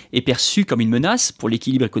télé est perçue comme une menace pour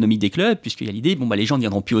l'équilibre économique des clubs, puisqu'il y a l'idée, les gens ne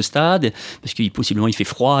viendront plus au stade parce que possiblement il fait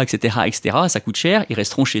froid, etc., ça coûte cher, ils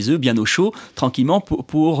resteront chez eux bien au chaud, tranquillement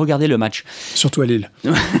pour regarder le match. Surtout à Lille.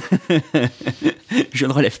 Je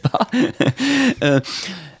ne relève pas.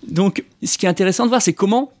 Donc, ce qui est intéressant de voir, c'est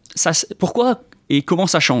pourquoi et comment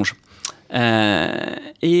ça change.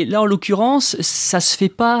 Et là, en l'occurrence, ça se fait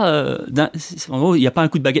pas. En gros, il n'y a pas un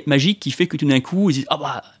coup de baguette magique qui fait que tout d'un coup, ils disent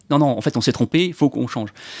non, en fait, on s'est trompé, il faut qu'on change.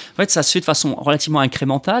 En fait, ça se fait de façon relativement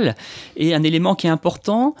incrémentale. Et un élément qui est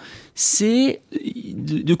important, c'est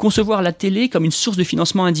de concevoir la télé comme une source de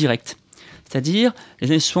financement indirect. C'est-à-dire,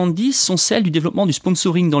 les années 70 sont celles du développement du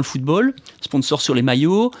sponsoring dans le football, sponsor sur les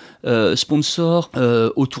maillots, sponsor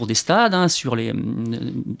autour des stades, sur le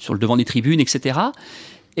devant des tribunes, etc.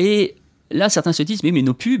 Et là, certains se disent, mais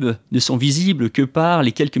nos pubs ne sont visibles que par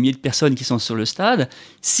les quelques milliers de personnes qui sont sur le stade.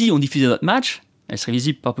 Si on diffusait notre match, Elle serait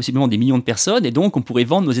visible par possiblement des millions de personnes, et donc on pourrait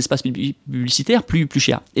vendre nos espaces publicitaires plus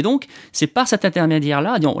cher. Et donc, c'est par cet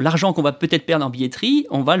intermédiaire-là, l'argent qu'on va peut-être perdre en billetterie,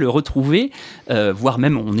 on va le retrouver, voire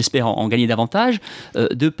même on espère en gagner davantage,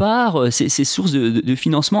 de par ces sources de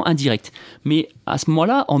financement indirect. Mais à ce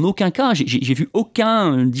moment-là, en aucun cas, j'ai vu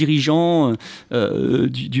aucun dirigeant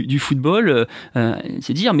du football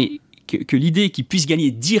se dire, mais que l'idée qu'ils puissent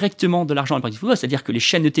gagner directement de l'argent à la pratique du football, c'est-à-dire que les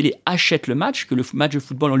chaînes de télé achètent le match, que le match de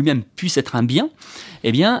football en lui-même puisse être un bien,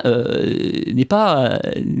 eh bien, n'est pas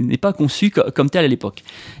conçu comme tel à l'époque.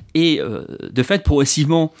 Et de fait,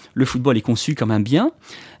 progressivement, le football est conçu comme un bien.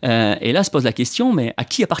 Et là se pose la question, mais à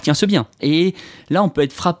qui appartient ce bien ? Et là, on peut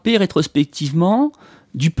être frappé rétrospectivement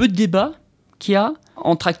du peu de débat qu'il y a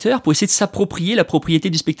entre acteurs pour essayer de s'approprier la propriété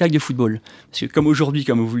du spectacle de football. Parce que comme aujourd'hui,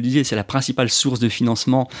 comme vous le disiez, c'est la principale source de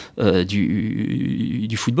financement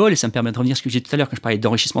du football, et ça me permet de revenir à ce que j'ai dit tout à l'heure quand je parlais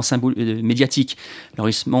d'enrichissement médiatique.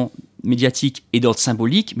 L'enrichissement médiatique est d'ordre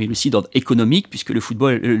symbolique, mais aussi d'ordre économique, puisque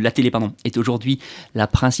la télé est aujourd'hui la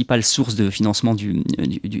principale source de financement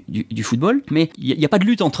du football. Mais il n'y a pas de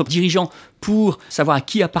lutte entre dirigeants pour savoir à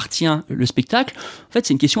qui appartient le spectacle. En fait,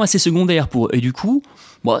 c'est une question assez secondaire pour eux. Et du coup,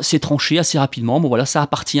 c'est tranché assez rapidement. Voilà, ça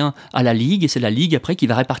appartient à la Ligue, et c'est la Ligue après qui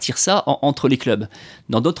va répartir ça entre les clubs.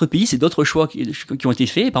 Dans d'autres pays, c'est d'autres choix qui ont été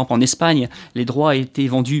faits. Par exemple, en Espagne, les droits étaient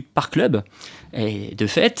vendus par club. Et de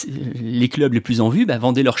fait, les clubs les plus en vue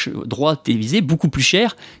vendaient leurs droits télévisés beaucoup plus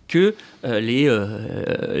cher que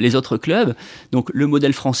les autres clubs. Donc le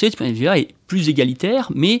modèle français, de ce point de vue-là, est plus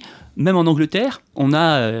égalitaire, mais même en Angleterre, on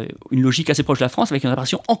a une logique assez proche de la France, avec une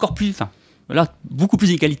répartition beaucoup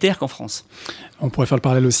plus égalitaire qu'en France. On pourrait faire le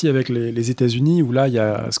parallèle aussi avec les États-Unis, où là, il y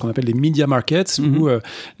a ce qu'on appelle les media markets, où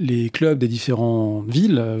les clubs des différentes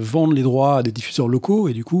villes vendent les droits à des diffuseurs locaux,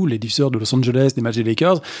 et du coup, les diffuseurs de Los Angeles, des matchs des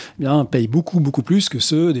Lakers, payent beaucoup, beaucoup plus que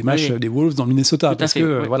ceux des matchs des Wolves dans le Minnesota, parce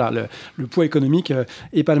que le poids économique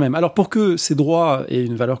est pas le même. Alors, pour que ces droits aient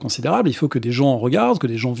une valeur considérable, il faut que des gens regardent, que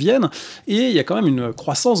des gens viennent, et il y a quand même une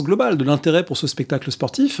croissance globale de l'intérêt pour ce spectacle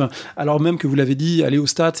sportif, alors même que vous l'avez dit, aller au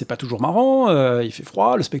stade, c'est pas toujours marrant, il fait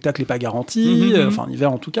froid, le spectacle n'est pas garanti, enfin en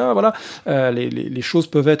hiver en tout cas, voilà, les choses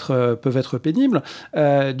peuvent être pénibles.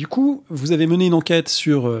 Du coup, vous avez mené une enquête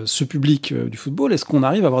sur ce public du football. Est-ce qu'on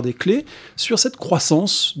arrive à avoir des clés sur cette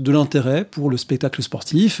croissance de l'intérêt pour le spectacle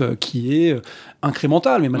sportif qui est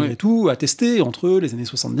incrémental, mais malgré tout attesté entre les années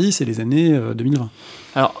 70 et les années 2020 ?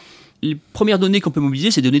 Alors, les premières données qu'on peut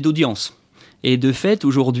mobiliser, c'est des données d'audience. Et de fait,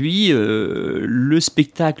 aujourd'hui, le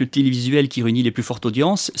spectacle télévisuel qui réunit les plus fortes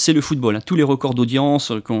audiences, c'est le football. Tous les records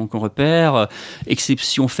d'audience qu'on repère,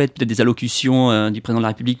 exception faite peut-être des allocutions du président de la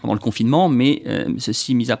République pendant le confinement, mais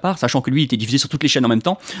ceci mis à part, sachant que lui, il était diffusé sur toutes les chaînes en même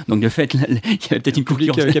temps, donc de fait, il y avait peut-être une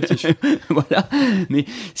concurrence. Voilà. Mais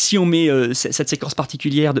si on met cette séquence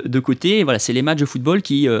particulière de côté, voilà, c'est les matchs de football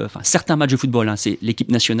certains matchs de football, c'est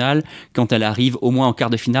l'équipe nationale quand elle arrive au moins en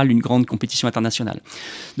quart de finale d'une grande compétition internationale.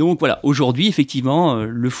 Donc voilà, aujourd'hui, effectivement,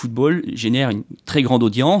 le football génère une très grande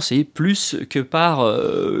audience, et plus que par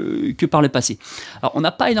le passé. Alors, on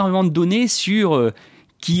n'a pas énormément de données sur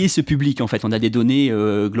qui est ce public, en fait. On a des données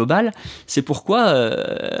globales. C'est pourquoi,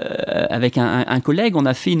 avec un collègue, on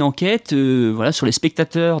a fait une enquête sur les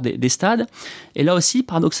spectateurs des stades. Et là aussi,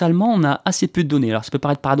 paradoxalement, on a assez peu de données. Alors, ça peut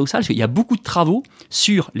paraître paradoxal, parce qu'il y a beaucoup de travaux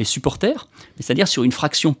sur les supporters, c'est-à-dire sur une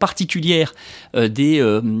fraction particulière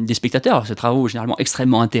des spectateurs. Alors, ces travaux, généralement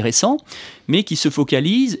extrêmement intéressants, mais qui se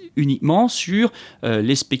focalisent uniquement sur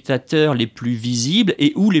les spectateurs les plus visibles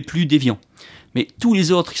et ou les plus déviants. Mais tous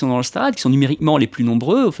les autres qui sont dans le stade, qui sont numériquement les plus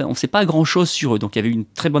nombreux, on ne sait pas grand-chose sur eux. Donc il y avait une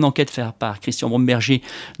très bonne enquête faite par Christian Bromberger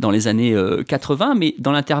dans les années 80, mais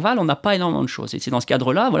dans l'intervalle, on n'a pas énormément de choses. Et c'est dans ce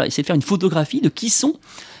cadre-là, essayer de faire une photographie de qui sont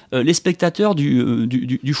les spectateurs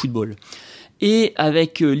du football. Et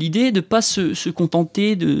avec l'idée de ne pas se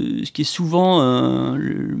contenter de ce qui est souvent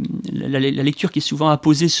la lecture qui est souvent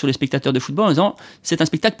apposée sur les spectateurs de football en disant c'est un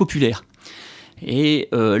spectacle populaire. Et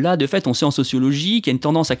là, de fait, on sait en sociologie qu'il y a une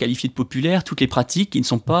tendance à qualifier de populaire toutes les pratiques qui ne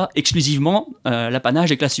sont pas exclusivement l'apanage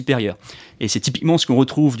des classes supérieures. Et c'est typiquement ce qu'on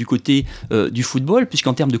retrouve du côté du football,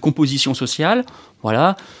 puisqu'en termes de composition sociale,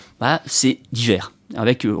 c'est divers.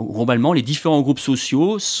 Avec globalement, les différents groupes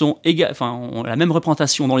sociaux ont la même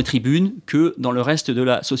représentation dans les tribunes que dans le reste de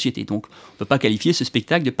la société. Donc, on ne peut pas qualifier ce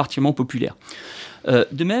spectacle de particulièrement populaire.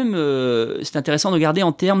 De même, c'est intéressant de regarder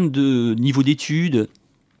en termes de niveau d'études,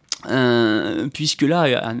 puisque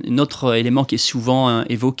là, un autre élément qui est souvent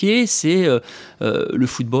évoqué, c'est le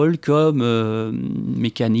football comme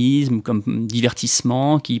mécanisme, comme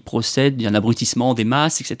divertissement qui procède d'un abrutissement des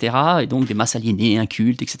masses, etc. Et donc des masses aliénées,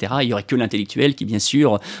 incultes, etc. Il n'y aurait que l'intellectuel qui, bien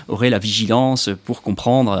sûr, aurait la vigilance pour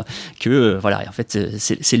comprendre que, en fait,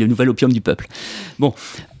 c'est le nouvel opium du peuple. Bon.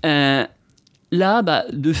 là,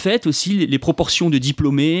 de fait aussi, les proportions de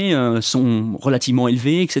diplômés sont relativement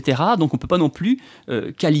élevées, etc. Donc on ne peut pas non plus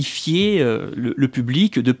qualifier le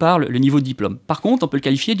public de par le niveau de diplôme. Par contre, on peut le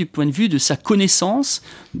qualifier du point de vue de sa connaissance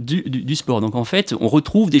du sport. Donc en fait, on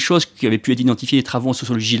retrouve des choses qui avaient pu être identifiées des travaux en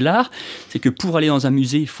sociologie de l'art. C'est que pour aller dans un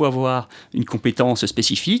musée, il faut avoir une compétence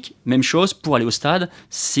spécifique. Même chose, pour aller au stade,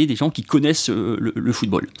 c'est des gens qui connaissent le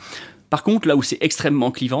football. Par contre, là où c'est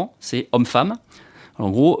extrêmement clivant, c'est homme-femme. En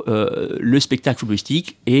gros, le spectacle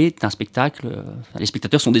footballistique est un spectacle... les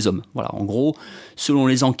spectateurs sont des hommes. Voilà. En gros, selon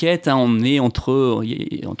les enquêtes, on est entre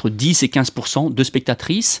 10 et 15% de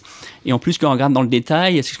spectatrices. Et en plus, quand on regarde dans le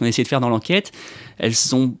détail, c'est ce qu'on a essayé de faire dans l'enquête, elles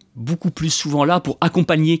sont beaucoup plus souvent là pour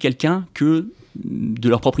accompagner quelqu'un que de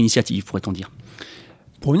leur propre initiative, pourrait-on dire.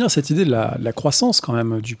 Pour revenir à cette idée de la croissance quand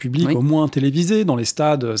même du public, au moins télévisé, dans les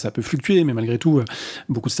stades, ça peut fluctuer, mais malgré tout,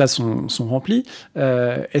 beaucoup de stades sont remplis.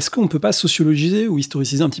 Est-ce qu'on ne peut pas sociologiser ou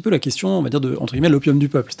historiciser un petit peu la question, on va dire, entre guillemets, l'opium du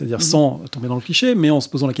peuple, c'est-à-dire sans tomber dans le cliché, mais en se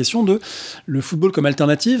posant la question de le football comme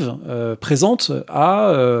alternative présente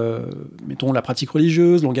à, mettons, la pratique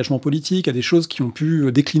religieuse, l'engagement politique, à des choses qui ont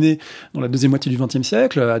pu décliner dans la deuxième moitié du XXe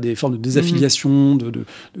siècle, à des formes de désaffiliation, de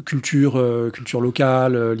culture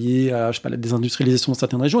locale liée à, je sais pas, la désindustrialisation de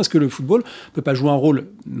certaines régions. Est-ce que le football ne peut pas jouer un rôle,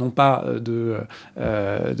 non pas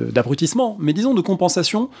d'abrutissement, mais disons de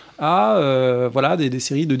compensation à des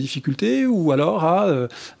séries de difficultés, ou alors à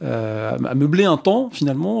meubler un temps,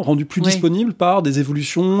 finalement, rendu plus disponible par des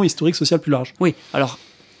évolutions historiques, sociales plus larges? Oui, alors...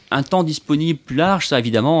 Un temps disponible plus large, ça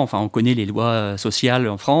évidemment, on connaît les lois sociales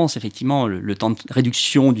en France, effectivement, le temps de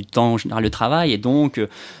réduction du temps général de travail, et donc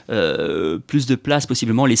plus de place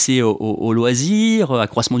possiblement laissée au loisir,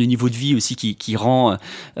 accroissement du niveau de vie aussi qui rend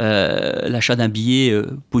l'achat d'un billet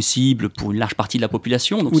possible pour une large partie de la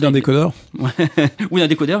population. Donc ou d'un décodeur. Ou d'un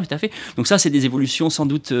décodeur, tout à fait. Donc ça, c'est des évolutions sans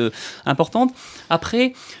doute importantes.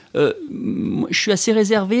 Après... je suis assez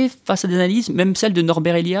réservé face à des analyses, même celle de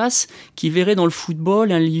Norbert Elias, qui verrait dans le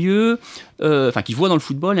football un lieu, qui voit dans le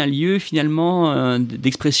football un lieu finalement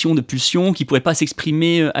d'expression, de pulsion qui ne pourrait pas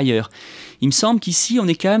s'exprimer ailleurs. Il me semble qu'ici, on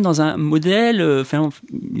est quand même dans un modèle,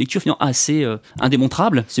 une lecture finalement assez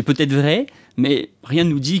indémontrable. C'est peut-être vrai, mais rien ne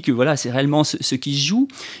nous dit que voilà, c'est réellement ce qui se joue.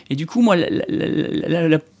 Et du coup, moi,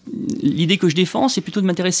 l'idée que je défends, c'est plutôt de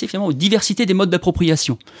m'intéresser finalement aux diversités des modes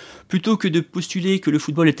d'appropriation. Plutôt que de postuler que le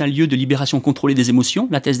football est un lieu de libération contrôlée des émotions,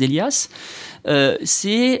 la thèse d'Elias,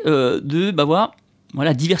 c'est de voir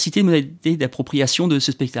diversité de modalités d'appropriation de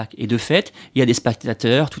ce spectacle. Et de fait, il y a des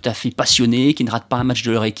spectateurs tout à fait passionnés, qui ne ratent pas un match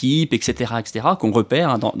de leur équipe, etc., qu'on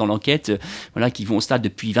repère dans l'enquête, qui vont au stade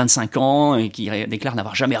depuis 25 ans et qui déclarent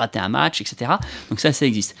n'avoir jamais raté un match, etc. Donc ça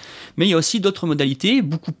existe. Mais il y a aussi d'autres modalités,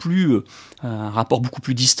 un rapport beaucoup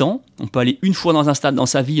plus distant. On peut aller une fois dans un stade dans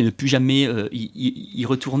sa vie et ne plus jamais y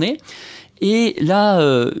retourner. Et là,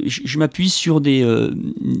 je m'appuie sur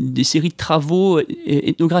des séries de travaux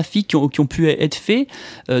ethnographiques qui ont pu être faits,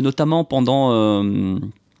 notamment pendant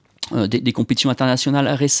des compétitions internationales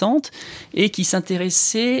récentes, et qui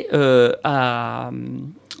s'intéressaient à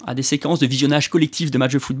des séquences de visionnage collectif de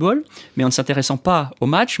matchs de football, mais en ne s'intéressant pas aux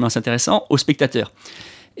matchs, mais en s'intéressant aux spectateurs.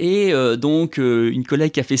 Et donc, une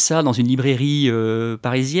collègue qui a fait ça dans une librairie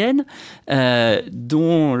parisienne,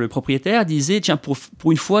 dont le propriétaire disait « Tiens,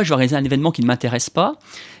 pour une fois, je vais organiser un événement qui ne m'intéresse pas. »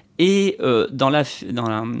 Et dans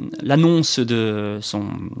l'annonce de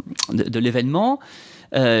l'événement,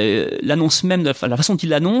 l'annonce même, la façon dont il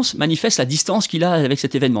l'annonce manifeste la distance qu'il a avec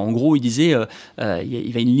cet événement. En gros, il disait,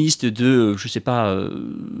 il y a une liste de,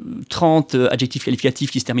 30 adjectifs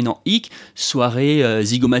qualificatifs qui se terminent en -ic, soirée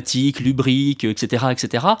zygomatique, lubrique, etc.,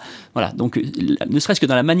 etc. Voilà. Donc, ne serait-ce que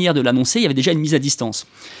dans la manière de l'annoncer, il y avait déjà une mise à distance.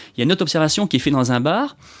 Il y a une autre observation qui est faite dans un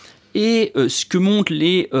bar. Et ce que montrent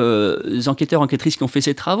les enquêteurs, enquêtrices qui ont fait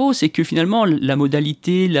ces travaux, c'est que finalement, la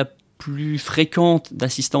modalité la plus fréquente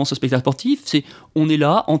d'assistance au spectacle sportif, c'est on est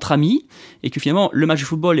là, entre amis, et que finalement, le match de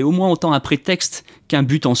football est au moins autant un prétexte qu'un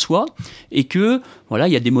but en soi, et que,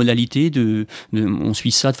 il y a des modalités on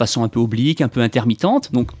suit ça de façon un peu oblique, un peu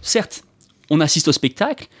intermittente. Donc, certes, on assiste au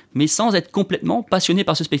spectacle, mais sans être complètement passionné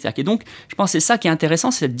par ce spectacle. Et donc, je pense que c'est ça qui est intéressant,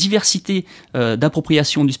 c'est cette diversité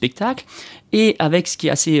d'appropriation du spectacle. Et avec ce qui est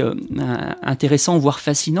assez intéressant, voire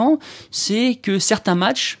fascinant, c'est que certains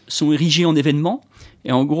matchs sont érigés en événements,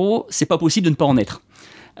 et en gros, c'est pas possible de ne pas en être.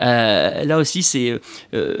 Là aussi, c'est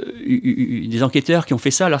des enquêteurs qui ont fait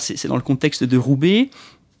ça. Alors, c'est dans le contexte de Roubaix.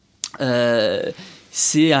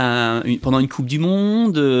 C'est pendant une Coupe du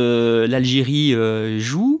Monde, l'Algérie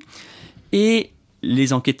joue. Et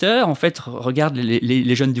les enquêteurs, en fait, regardent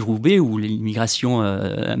les jeunes du Roubaix, où l'immigration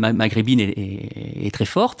maghrébine est très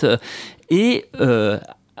forte, et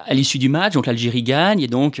à l'issue du match, donc l'Algérie gagne, et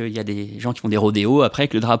donc il y a des gens qui font des rodéos après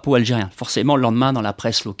avec le drapeau algérien. Forcément, le lendemain, dans la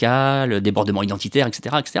presse locale, débordement identitaire,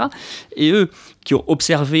 etc., etc. Et eux, qui ont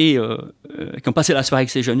observé, qui ont passé la soirée avec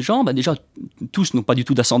ces jeunes gens, déjà, tous n'ont pas du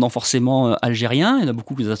tout d'ascendant forcément algérien. Il y en a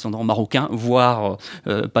beaucoup qui ont des ascendants marocains, voire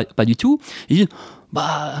pas du tout. Ils disent,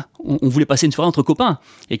 on voulait passer une soirée entre copains,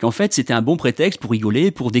 et qu'en fait c'était un bon prétexte pour rigoler,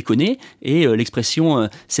 pour déconner, et l'expression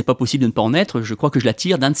c'est pas possible de ne pas en être, je crois que je la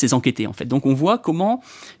tire d'un de ces enquêtés en fait. Donc on voit comment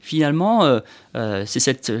finalement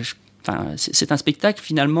c'est un spectacle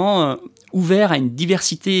finalement ouvert à une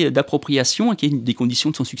diversité d'appropriation et qui est une des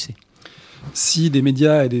conditions de son succès. Si des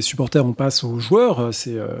médias et des supporters, on passe aux joueurs,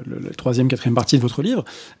 c'est la troisième, quatrième partie de votre livre,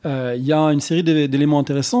 il y a une série d'éléments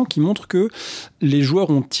intéressants qui montrent que les joueurs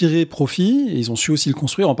ont tiré profit, et ils ont su aussi le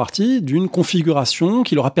construire en partie, d'une configuration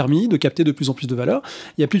qui leur a permis de capter de plus en plus de valeur.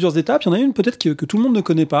 Il y a plusieurs étapes, il y en a une peut-être que tout le monde ne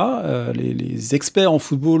connaît pas, les experts en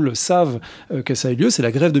football savent que ça a eu lieu, c'est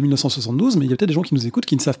la grève de 1972, mais il y a peut-être des gens qui nous écoutent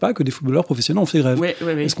qui ne savent pas que des footballeurs professionnels ont fait grève. Ouais.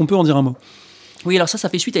 Est-ce qu'on peut en dire un mot ? Oui, alors ça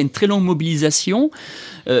fait suite à une très longue mobilisation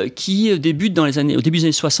qui débute au début des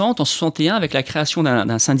années 60, en 61, avec la création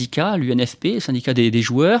d'un syndicat, l'UNFP, le syndicat des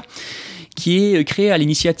joueurs, qui est créé à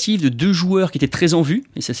l'initiative de deux joueurs qui étaient très en vue,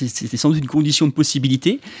 et ça c'était sans doute une condition de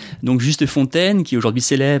possibilité. Donc Juste Fontaine, qui est aujourd'hui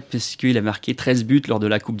célèbre parce qu'il a marqué 13 buts lors de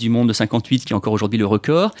la Coupe du Monde de 58, qui est encore aujourd'hui le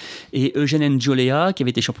record, et Eugène Ndjolea, qui avait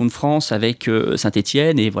été champion de France avec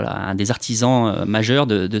Saint-Étienne, et voilà, un des artisans majeurs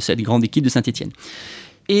de cette grande équipe de Saint-Étienne.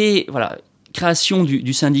 Et voilà, création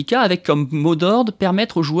du syndicat avec comme mot d'ordre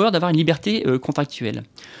permettre aux joueurs d'avoir une liberté contractuelle.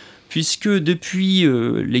 Puisque depuis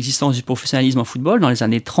l'existence du professionnalisme en football, dans les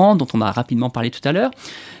années 30, dont on a rapidement parlé tout à l'heure,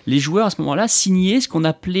 les joueurs à ce moment-là signaient ce qu'on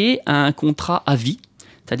appelait un contrat à vie.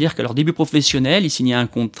 C'est-à-dire qu'à leur début professionnel, ils signaient un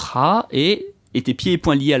contrat et étaient pieds et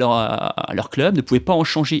poings liés à leur club, ne pouvaient pas en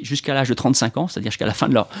changer jusqu'à l'âge de 35 ans, c'est-à-dire jusqu'à la fin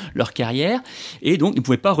de leur carrière, et donc ne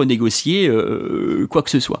pouvaient pas renégocier quoi que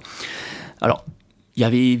ce soit. Alors, il y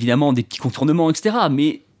avait évidemment des petits contournements, etc.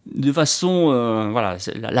 Mais de façon,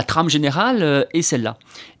 la trame générale est celle-là.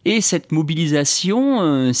 Et cette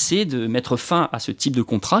mobilisation, c'est de mettre fin à ce type de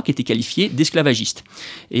contrat qui était qualifié d'esclavagiste.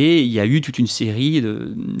 Et il y a eu toute une série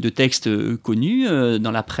de textes connus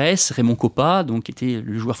dans la presse. Raymond Kopa, donc, qui était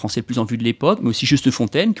le joueur français le plus en vue de l'époque, mais aussi Juste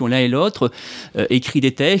Fontaine, qui ont l'un et l'autre écrit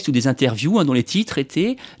des textes ou des interviews dont les titres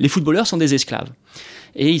étaient « Les footballeurs sont des esclaves ».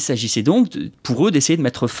 Et il s'agissait donc pour eux d'essayer de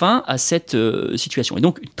mettre fin à cette situation. Et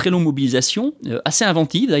donc une très longue mobilisation, assez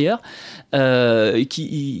inventive d'ailleurs,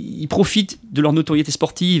 qui profitent de leur notoriété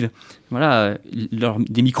sportive. Voilà,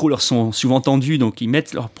 des micros leur sont souvent tendus, donc ils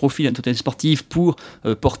mettent leur profil de notoriété sportive pour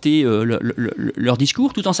porter leur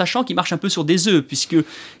discours, tout en sachant qu'ils marchent un peu sur des œufs, puisque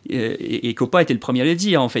et Kopa était le premier à le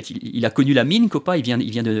dire. En fait, il a connu la mine. Kopa, il vient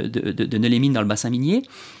de Neules-les-Mines dans le bassin minier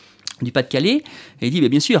du Pas-de-Calais, et il dit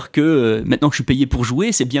bien sûr que maintenant que je suis payé pour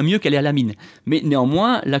jouer, c'est bien mieux qu'aller à la mine. Mais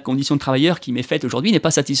néanmoins, la condition de travailleur qui m'est faite aujourd'hui n'est pas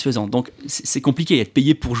satisfaisante. Donc c'est compliqué, être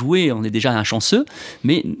payé pour jouer, on est déjà un chanceux,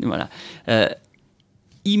 mais voilà.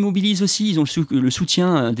 Ils mobilisent aussi, ils ont le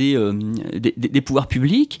soutien des pouvoirs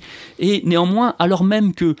publics, et néanmoins, alors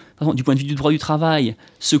même que, par exemple, du point de vue du droit du travail,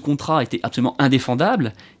 ce contrat était absolument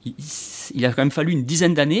indéfendable, il a quand même fallu une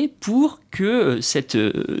dizaine d'années pour que cette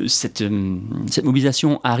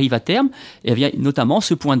mobilisation arrive à terme. Et il y a notamment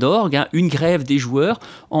ce point d'orgue, une grève des joueurs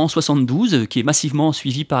en 72, qui est massivement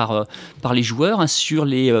suivie par les joueurs. Sur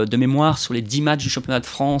de mémoire, sur les 10 matchs du championnat de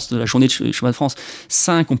France, de la journée du championnat de France,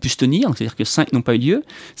 5 ont pu se tenir, c'est-à-dire que 5 n'ont pas eu lieu,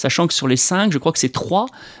 sachant que sur les 5, je crois que c'est 3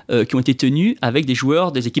 qui ont été tenus avec des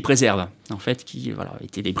joueurs des équipes réserves, en fait, qui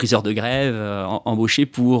étaient des briseurs de grève embauchés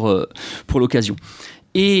pour l'occasion.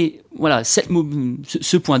 Et voilà,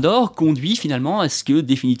 ce point d'or conduit finalement à ce que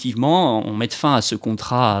définitivement on mette fin à ce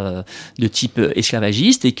contrat de type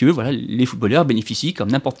esclavagiste, et que les footballeurs bénéficient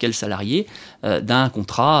comme n'importe quel salarié d'un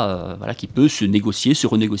contrat qui peut se négocier, se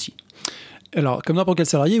renégocier. Alors, comme n'importe quel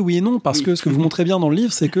salarié, oui et non, parce que ce que vous montrez bien dans le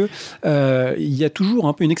livre, c'est que il y a toujours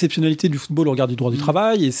un peu une exceptionnalité du football au regard du droit du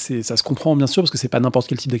travail, et ça se comprend bien sûr, parce que c'est pas n'importe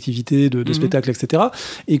quel type d'activité, de spectacle, etc.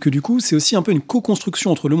 Et que du coup, c'est aussi un peu une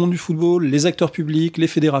co-construction entre le monde du football, les acteurs publics, les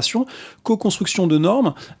fédérations, co-construction de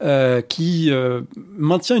normes qui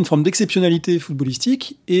maintient une forme d'exceptionnalité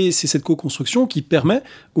footballistique, et c'est cette co-construction qui permet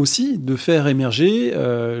aussi de faire émerger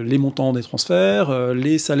les montants des transferts,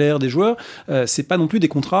 les salaires des joueurs. C'est pas non plus des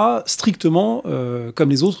contrats strictement comme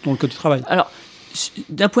les autres dans le code du travail. Alors,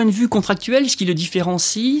 d'un point de vue contractuel, ce qui le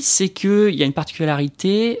différencie, c'est qu'il y a une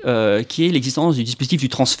particularité qui est l'existence du dispositif du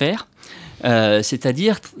transfert.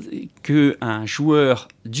 C'est-à-dire qu'un joueur,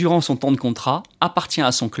 durant son temps de contrat, appartient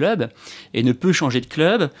à son club et ne peut changer de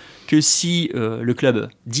club que si le club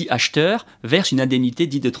dit acheteur verse une indemnité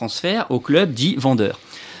dite de transfert au club dit vendeur.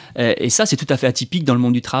 Et ça, c'est tout à fait atypique dans le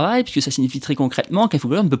monde du travail, puisque ça signifie très concrètement qu'un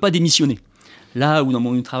footballeur ne peut pas démissionner. Là où dans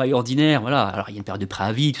mon travail ordinaire, voilà, alors il y a une période de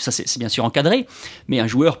préavis, tout ça c'est bien sûr encadré, mais un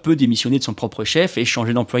joueur peut démissionner de son propre chef et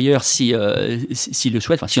changer d'employeur s'il le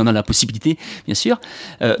souhaite, enfin si on a la possibilité, bien sûr.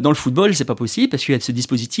 Dans le football, c'est pas possible parce qu'il y a ce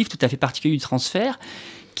dispositif tout à fait particulier du transfert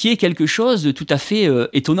qui est quelque chose de tout à fait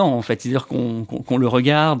étonnant en fait, c'est-à-dire qu'on le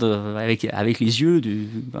regarde avec les yeux du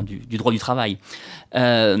droit du travail.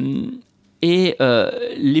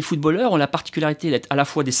 Les footballeurs ont la particularité d'être à la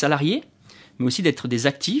fois des salariés, mais aussi d'être des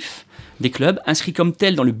actifs des clubs, inscrits comme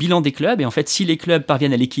tels dans le bilan des clubs. Et en fait, si les clubs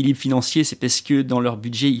parviennent à l'équilibre financier, c'est parce que dans leur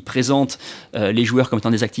budget, ils présentent les joueurs comme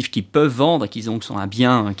étant des actifs qu'ils peuvent vendre, qu'ils sont un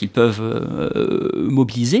bien qu'ils peuvent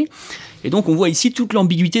mobiliser. Et donc, on voit ici toute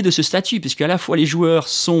l'ambiguïté de ce statut, puisqu'à la fois les joueurs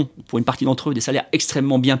sont, pour une partie d'entre eux, des salaires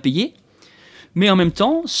extrêmement bien payés, mais en même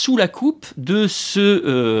temps, sous la coupe de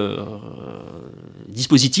ce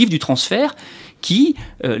dispositif du transfert qui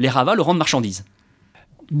les ravale au rang de marchandises.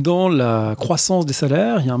 Dans la croissance des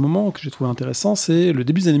salaires, il y a un moment que j'ai trouvé intéressant, c'est le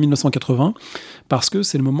début des années 1980, parce que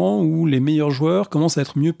c'est le moment où les meilleurs joueurs commencent à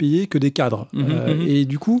être mieux payés que des cadres. Et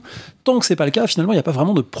du coup, tant que c'est pas le cas, finalement, il n'y a pas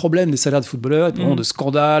vraiment de problème des salaires des footballeurs, il n'y a pas vraiment de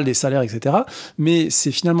scandale, des salaires, etc. Mais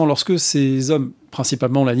c'est finalement lorsque ces hommes,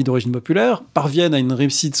 principalement on l'a dit d'origine populaire, parviennent à une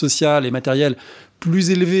réussite sociale et matérielle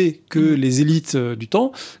plus élevée que les élites du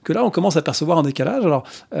temps, que là on commence à percevoir un décalage. Alors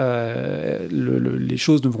les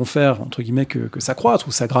choses ne vont faire entre guillemets que s'accroître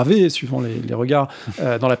ou s'aggraver suivant les regards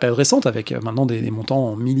dans la période récente, avec maintenant des montants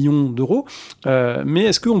en millions d'euros. Mais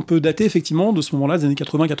est-ce qu'on peut dater effectivement de ce moment-là, des années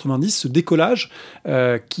 80-90, ce décollage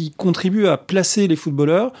qui contribue à placer les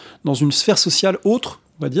footballeurs dans une sphère sociale autre,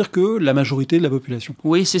 on va dire, que la majorité de la population?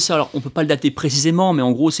 Oui, c'est ça. Alors, on ne peut pas le dater précisément, mais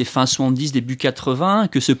en gros, c'est fin 70, début 80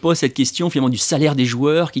 que se pose cette question finalement du salaire des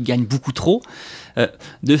joueurs qui gagnent beaucoup trop.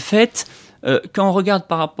 De fait, quand on regarde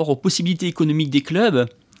par rapport aux possibilités économiques des clubs,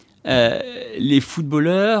 les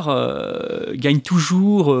footballeurs gagnent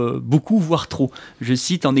toujours beaucoup, voire trop. Je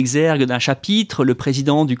cite en exergue d'un chapitre le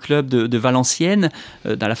président du club de Valenciennes,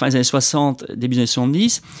 dans la fin des années 60, début des années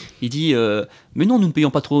 70, il dit mais non, nous ne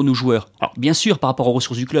payons pas trop nos joueurs. Alors bien sûr, par rapport aux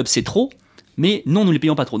ressources du club, c'est trop, mais non, nous ne les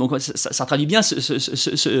payons pas trop. Donc ça traduit bien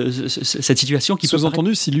cette situation qui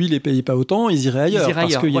sous-entendu, si lui ne les payait pas autant, ils iraient ailleurs.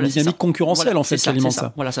 Parce qu'il y a une dynamique concurrentielle en fait qui alimente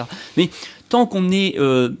ça. Voilà ça. Mais tant qu'on est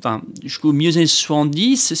jusqu'au milieu des années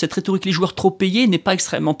 70, cette rhétorique les joueurs trop payés n'est pas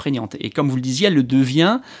extrêmement prégnante. Et comme vous le disiez, elle le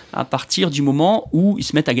devient à partir du moment où ils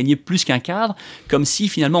se mettent à gagner plus qu'un cadre, comme si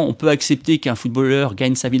finalement on peut accepter qu'un footballeur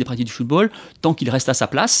gagne sa vie des pratiques du football tant qu'il reste à sa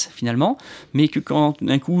place finalement, mais que quand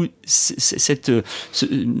d'un coup ça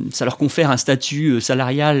leur confère un statut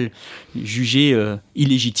salarial jugé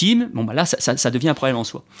illégitime, là ça devient un problème en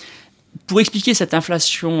soi. Pour expliquer cette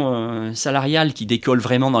inflation salariale qui décolle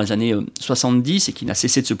vraiment dans les années 70 et qui n'a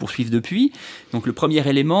cessé de se poursuivre depuis, donc le premier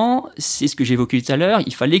élément, c'est ce que j'évoquais tout à l'heure,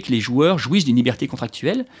 il fallait que les joueurs jouissent d'une liberté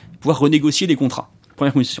contractuelle, pouvoir renégocier des contrats.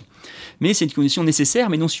 Première condition. Mais c'est une condition nécessaire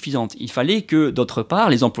mais non suffisante. Il fallait que, d'autre part,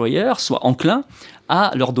 les employeurs soient enclins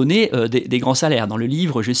à leur donner des grands salaires. Dans le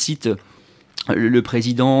livre, je cite le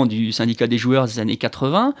président du syndicat des joueurs des années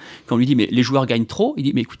 80, quand on lui dit mais les joueurs gagnent trop, il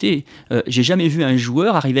dit mais écoutez, j'ai jamais vu un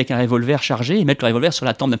joueur arriver avec un revolver chargé et mettre le revolver sur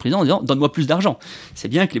la tempe d'un président en disant donne-moi plus d'argent. C'est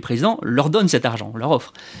bien que les présidents leur donnent cet argent, leur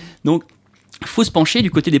offrent. Donc il faut se pencher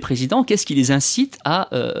du côté des présidents, qu'est-ce qui les incite à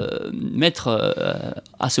mettre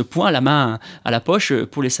à ce point la main à la poche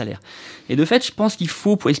pour les salaires. Et de fait, je pense qu'il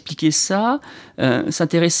faut, pour expliquer ça,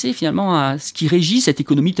 s'intéresser finalement à ce qui régit cette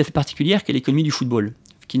économie tout à fait particulière qu'est l'économie du football,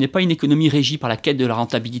 qui n'est pas une économie régie par la quête de la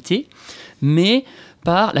rentabilité, mais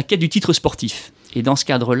par la quête du titre sportif. Et dans ce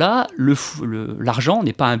cadre-là, l'argent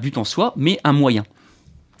n'est pas un but en soi, mais un moyen.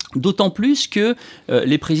 D'autant plus que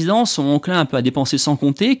les présidents sont enclins un peu à dépenser sans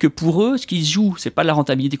compter, que pour eux, ce qu'ils jouent, c'est pas de la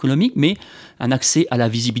rentabilité économique, mais un accès à la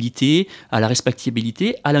visibilité, à la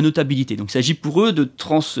respectabilité, à la notabilité. Donc il s'agit pour eux de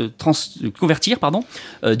convertir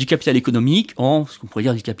du capital économique en ce qu'on pourrait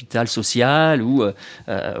dire du capital social ou de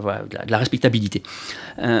la respectabilité.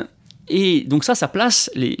 Et donc ça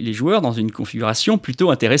place les joueurs dans une configuration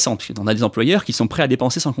plutôt intéressante, puisqu'on a des employeurs qui sont prêts à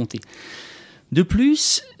dépenser sans compter. De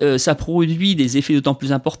plus, ça produit des effets d'autant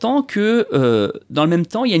plus importants que, dans le même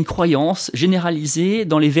temps, il y a une croyance généralisée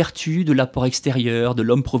dans les vertus de l'apport extérieur, de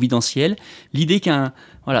l'homme providentiel. L'idée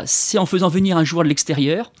c'est en faisant venir un joueur de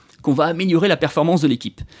l'extérieur qu'on va améliorer la performance de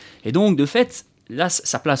l'équipe. Et donc, de fait, là,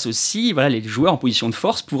 ça place aussi les joueurs en position de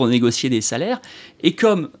force pour négocier des salaires. Et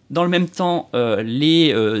comme, dans le même temps,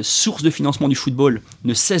 les sources de financement du football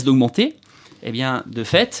ne cessent d'augmenter, eh bien, de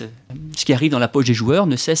fait, ce qui arrive dans la poche des joueurs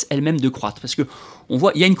ne cesse elle-même de croître. Parce qu'on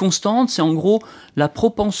voit, il y a une constante, c'est en gros la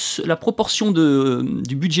proportion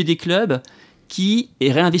du budget des clubs qui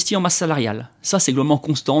est réinvesti en masse salariale. Ça, c'est globalement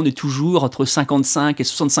constant, on est toujours entre 55 et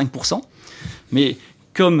 65%. Mais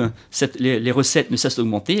comme les recettes ne cessent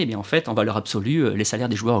d'augmenter, eh bien en fait, en valeur absolue, les salaires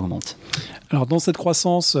des joueurs augmentent. Alors dans cette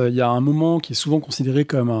croissance, il y a un moment qui est souvent considéré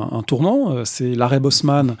comme un tournant, c'est l'arrêt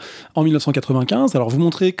Bosman en 1995. Alors vous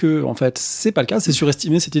montrez que en fait, c'est pas le cas, c'est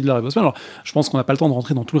surestimé cette idée de l'arrêt Bosman. Alors je pense qu'on n'a pas le temps de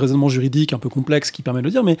rentrer dans tout le raisonnement juridique un peu complexe qui permet de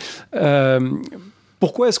le dire, mais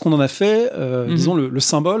pourquoi est-ce qu'on en a fait, disons, le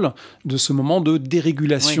symbole de ce moment de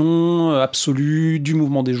dérégulation absolue du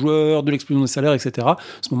mouvement des joueurs, de l'explosion des salaires, etc.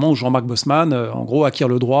 Ce moment où Jean-Marc Bosman, en gros, acquiert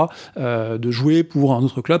le droit de jouer pour un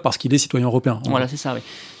autre club parce qu'il est citoyen européen. Voilà, c'est ça, oui.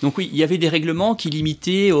 Donc oui, il y avait des règlements qui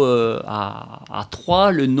limitaient à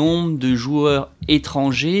 3 le nombre de joueurs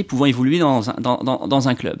étrangers pouvant évoluer dans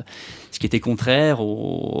un club. Ce qui était contraire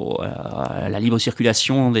à la libre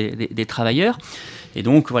circulation des travailleurs. Et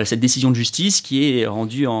donc, voilà, cette décision de justice qui est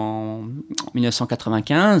rendue en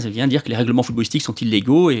 1995 vient dire que les règlements footballistiques sont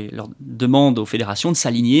illégaux et leur demande aux fédérations de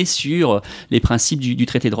s'aligner sur les principes du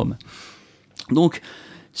traité de Rome. Donc,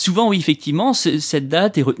 souvent, oui, effectivement, cette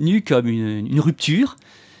date est retenue comme une rupture.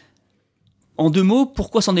 En 2 mots,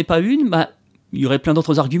 pourquoi c'en est pas une ? Il y aurait plein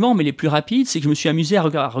d'autres arguments, mais les plus rapides, c'est que je me suis amusé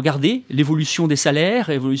à regarder l'évolution des salaires,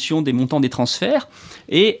 l'évolution des montants des transferts,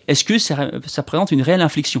 et est-ce que ça présente une réelle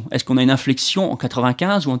inflexion ? Est-ce qu'on a une inflexion en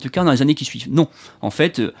 95 ou en tout cas dans les années qui suivent ? Non. En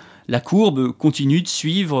fait, la courbe continue de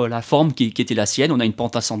suivre la forme qui était la sienne. On a une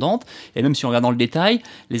pente ascendante, et même si on regarde dans le détail,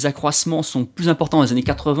 les accroissements sont plus importants dans les années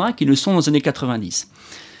 80 qu'ils ne sont dans les années 90.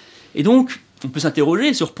 Et donc, on peut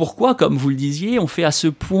s'interroger sur pourquoi, comme vous le disiez, on fait à ce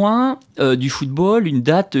point du football une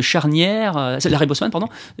date charnière, c'est l'arrêt Bosman, pardon,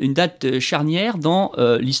 une date charnière dans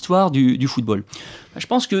l'histoire du football. Je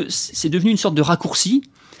pense que c'est devenu une sorte de raccourci,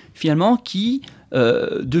 finalement, qui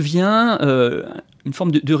devient une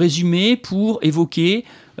forme de résumé pour évoquer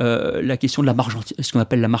la question de ce qu'on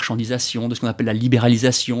appelle la marchandisation, de ce qu'on appelle la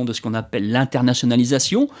libéralisation, de ce qu'on appelle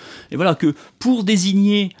l'internationalisation. Et voilà que pour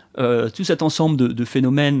désigner tout cet ensemble de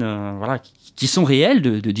phénomènes qui sont réels,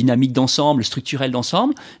 de dynamiques d'ensemble, structurelles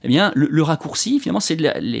d'ensemble, eh bien, le raccourci, finalement, c'est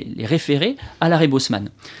de les référer à l'arrêt Bosman.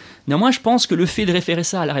 Néanmoins, je pense que le fait de référer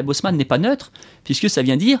ça à l'arrêt Bosman n'est pas neutre, puisque ça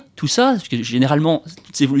vient dire tout ça, parce que généralement,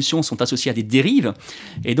 toutes ces évolutions sont associées à des dérives,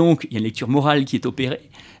 et donc il y a une lecture morale qui est opérée,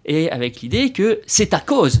 et avec l'idée que c'est à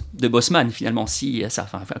cause de Bosman, finalement,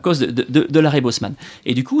 à cause de l'arrêt Bosman.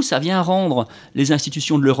 Et du coup, ça vient rendre les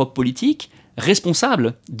institutions de l'Europe politique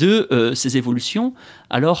responsables de ces évolutions,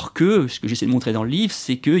 alors que, ce que j'essaie de montrer dans le livre,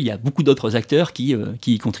 c'est qu'il y a beaucoup d'autres acteurs qui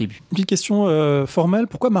y contribuent. Une petite question formelle,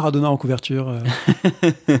 pourquoi Maradona en couverture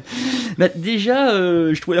Déjà,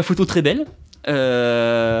 je trouvais la photo très belle.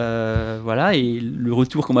 Voilà, et le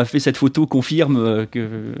retour qu'on m'a fait cette photo confirme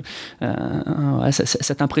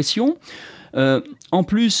cette impression. En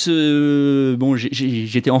plus,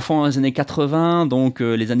 j'étais enfant dans les années 80, donc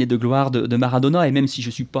les années de gloire de Maradona, et même si je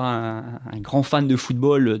ne suis pas un grand fan de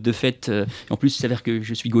football, de fait, en plus il s'avère que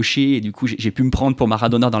je suis gaucher, et du coup j'ai pu me prendre pour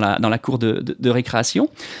Maradona dans la cour de récréation.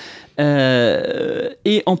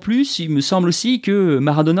 Et en plus, il me semble aussi que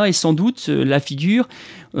Maradona est sans doute la figure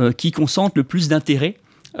qui concentre le plus d'intérêt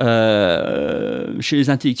chez les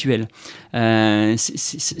intellectuels.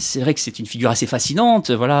 C'est vrai que c'est une figure assez fascinante.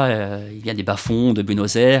 Voilà, il vient des bas-fonds de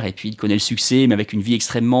Buenos Aires et puis il connaît le succès, mais avec une vie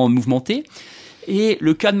extrêmement mouvementée. Et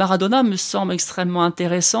le cas de Maradona me semble extrêmement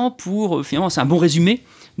intéressant pour, finalement, c'est un bon résumé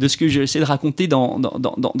de ce que j'essaie de raconter dans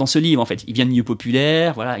ce livre. En fait, il vient de milieu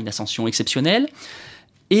populaire, voilà, une ascension exceptionnelle.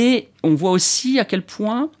 Et on voit aussi à quel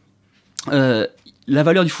point la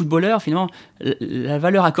valeur du footballeur, finalement, la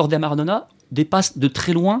valeur accordée à Maradona dépasse de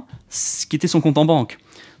très loin ce qui était son compte en banque.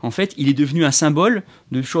 En fait, il est devenu un symbole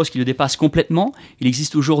de choses qui le dépassent complètement. Il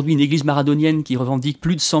existe aujourd'hui une église maradonienne qui revendique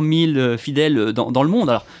plus de 100 000 fidèles dans le monde.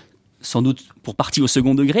 Alors, sans doute pour partie au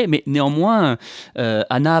second degré, mais néanmoins,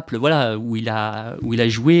 à Naples, voilà, où il a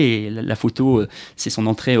joué, et la photo, c'est son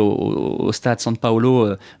entrée au stade San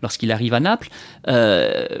Paolo lorsqu'il arrive à Naples.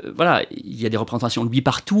 Voilà, il y a des représentations de lui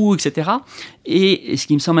partout, etc. Et ce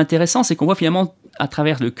qui me semble intéressant, c'est qu'on voit finalement, à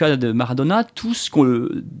travers le cas de Maradona, tout ce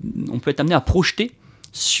qu'on peut être amené à projeter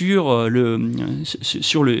sur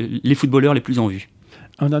les footballeurs les plus en vue.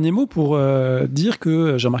 Un dernier mot pour dire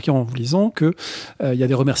que j'ai remarqué en vous lisant qu'il y a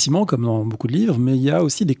des remerciements comme dans beaucoup de livres, mais il y a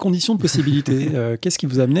aussi des conditions de possibilité. Qu'est-ce qui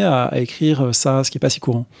vous a amené à écrire ça, ce qui n'est pas si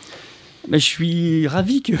courant ? Je suis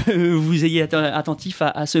ravi que vous ayez été attentif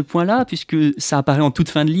à ce point-là, puisque ça apparaît en toute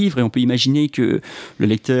fin de livre et on peut imaginer que le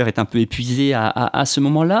lecteur est un peu épuisé à ce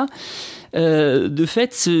moment-là. De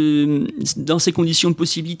fait, dans ces conditions de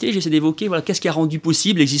possibilité, j'essaie d'évoquer qu'est-ce qui a rendu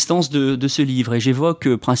possible l'existence de ce livre. Et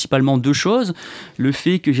j'évoque principalement 2 choses. Le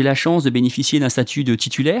fait que j'ai la chance de bénéficier d'un statut de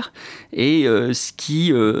titulaire, et ce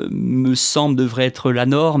qui me semble devrait être la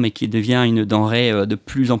norme et qui devient une denrée de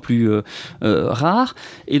plus en plus rare.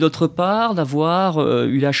 Et d'autre part, d'avoir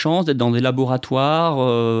eu la chance d'être dans des laboratoires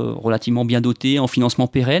relativement bien dotés, en financement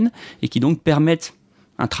pérenne, et qui donc permettent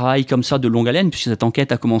un travail comme ça de longue haleine, puisque cette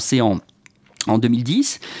enquête a commencé en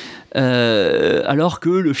 2010, alors que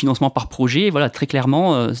le financement par projet, très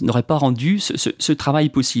clairement, n'aurait pas rendu ce travail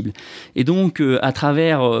possible. Et donc, à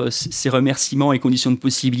travers ces remerciements et conditions de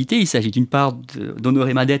possibilité, il s'agit d'une part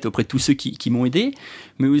d'honorer ma dette auprès de tous ceux qui m'ont aidé,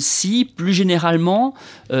 mais aussi, plus généralement,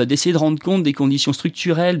 d'essayer de rendre compte des conditions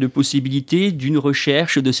structurelles de possibilité d'une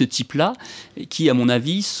recherche de ce type-là, qui, à mon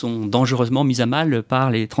avis, sont dangereusement mises à mal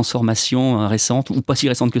par les transformations récentes, ou pas si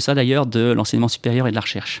récentes que ça d'ailleurs, de l'enseignement supérieur et de la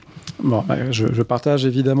recherche. Bon, je partage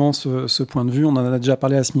évidemment ce point de vue, on en a déjà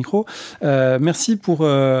parlé à ce micro. Merci pour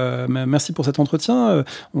cet entretien.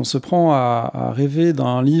 On se prend à rêver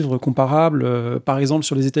d'un livre comparable, par exemple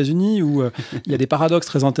sur les États-Unis, où il y a des paradoxes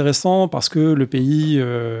très intéressants, parce que le pays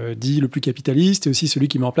dit le plus capitaliste est aussi celui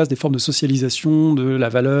qui met en place des formes de socialisation de la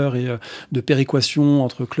valeur et de péréquation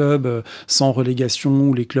entre clubs sans relégation,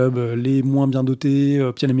 où les clubs les moins bien dotés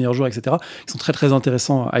obtiennent les meilleurs joueurs, etc., qui sont très très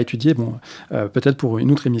intéressants à étudier. Bon, peut-être pour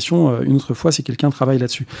une autre émission, une autre fois, si quelqu'un travaille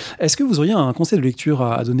là-dessus. Est-ce que vous auriez un conseil de lecture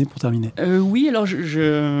à donner pour terminer ? Oui, alors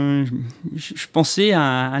je pensais à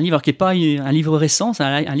un livre qui n'est pas un livre récent, c'est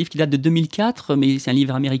un livre qui date de 2004, mais c'est un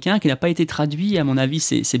livre américain qui n'a pas été traduit. À mon avis,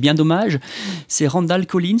 c'est bien dommage. C'est Randall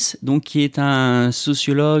Collins, donc, qui est un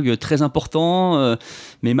sociologue très important,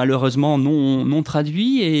 mais malheureusement non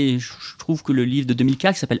traduit. Et je trouve que le livre de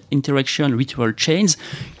 2004, qui s'appelle Interaction Ritual Chains,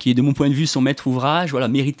 qui est de mon point de vue son maître ouvrage,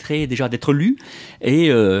 mériterait déjà d'être lu.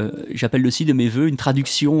 Et j'appelle aussi de mes voeux une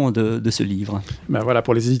traduction de ce livre. Voilà,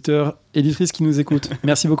 pour les éditeurs, éditrices qui nous écoutent.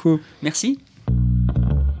 Merci beaucoup. Merci.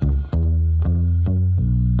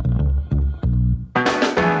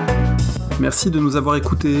 Merci de nous avoir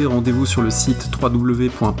écoutés. Rendez-vous sur le site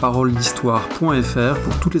www.paroledhistoire.fr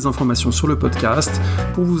pour toutes les informations sur le podcast,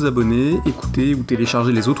 pour vous abonner, écouter ou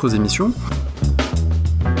télécharger les autres émissions.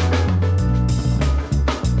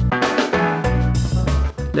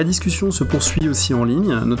 La discussion se poursuit aussi en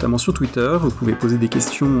ligne, notamment sur Twitter. Vous pouvez poser des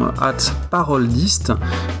questions @paroledist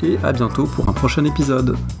et à bientôt pour un prochain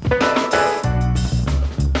épisode.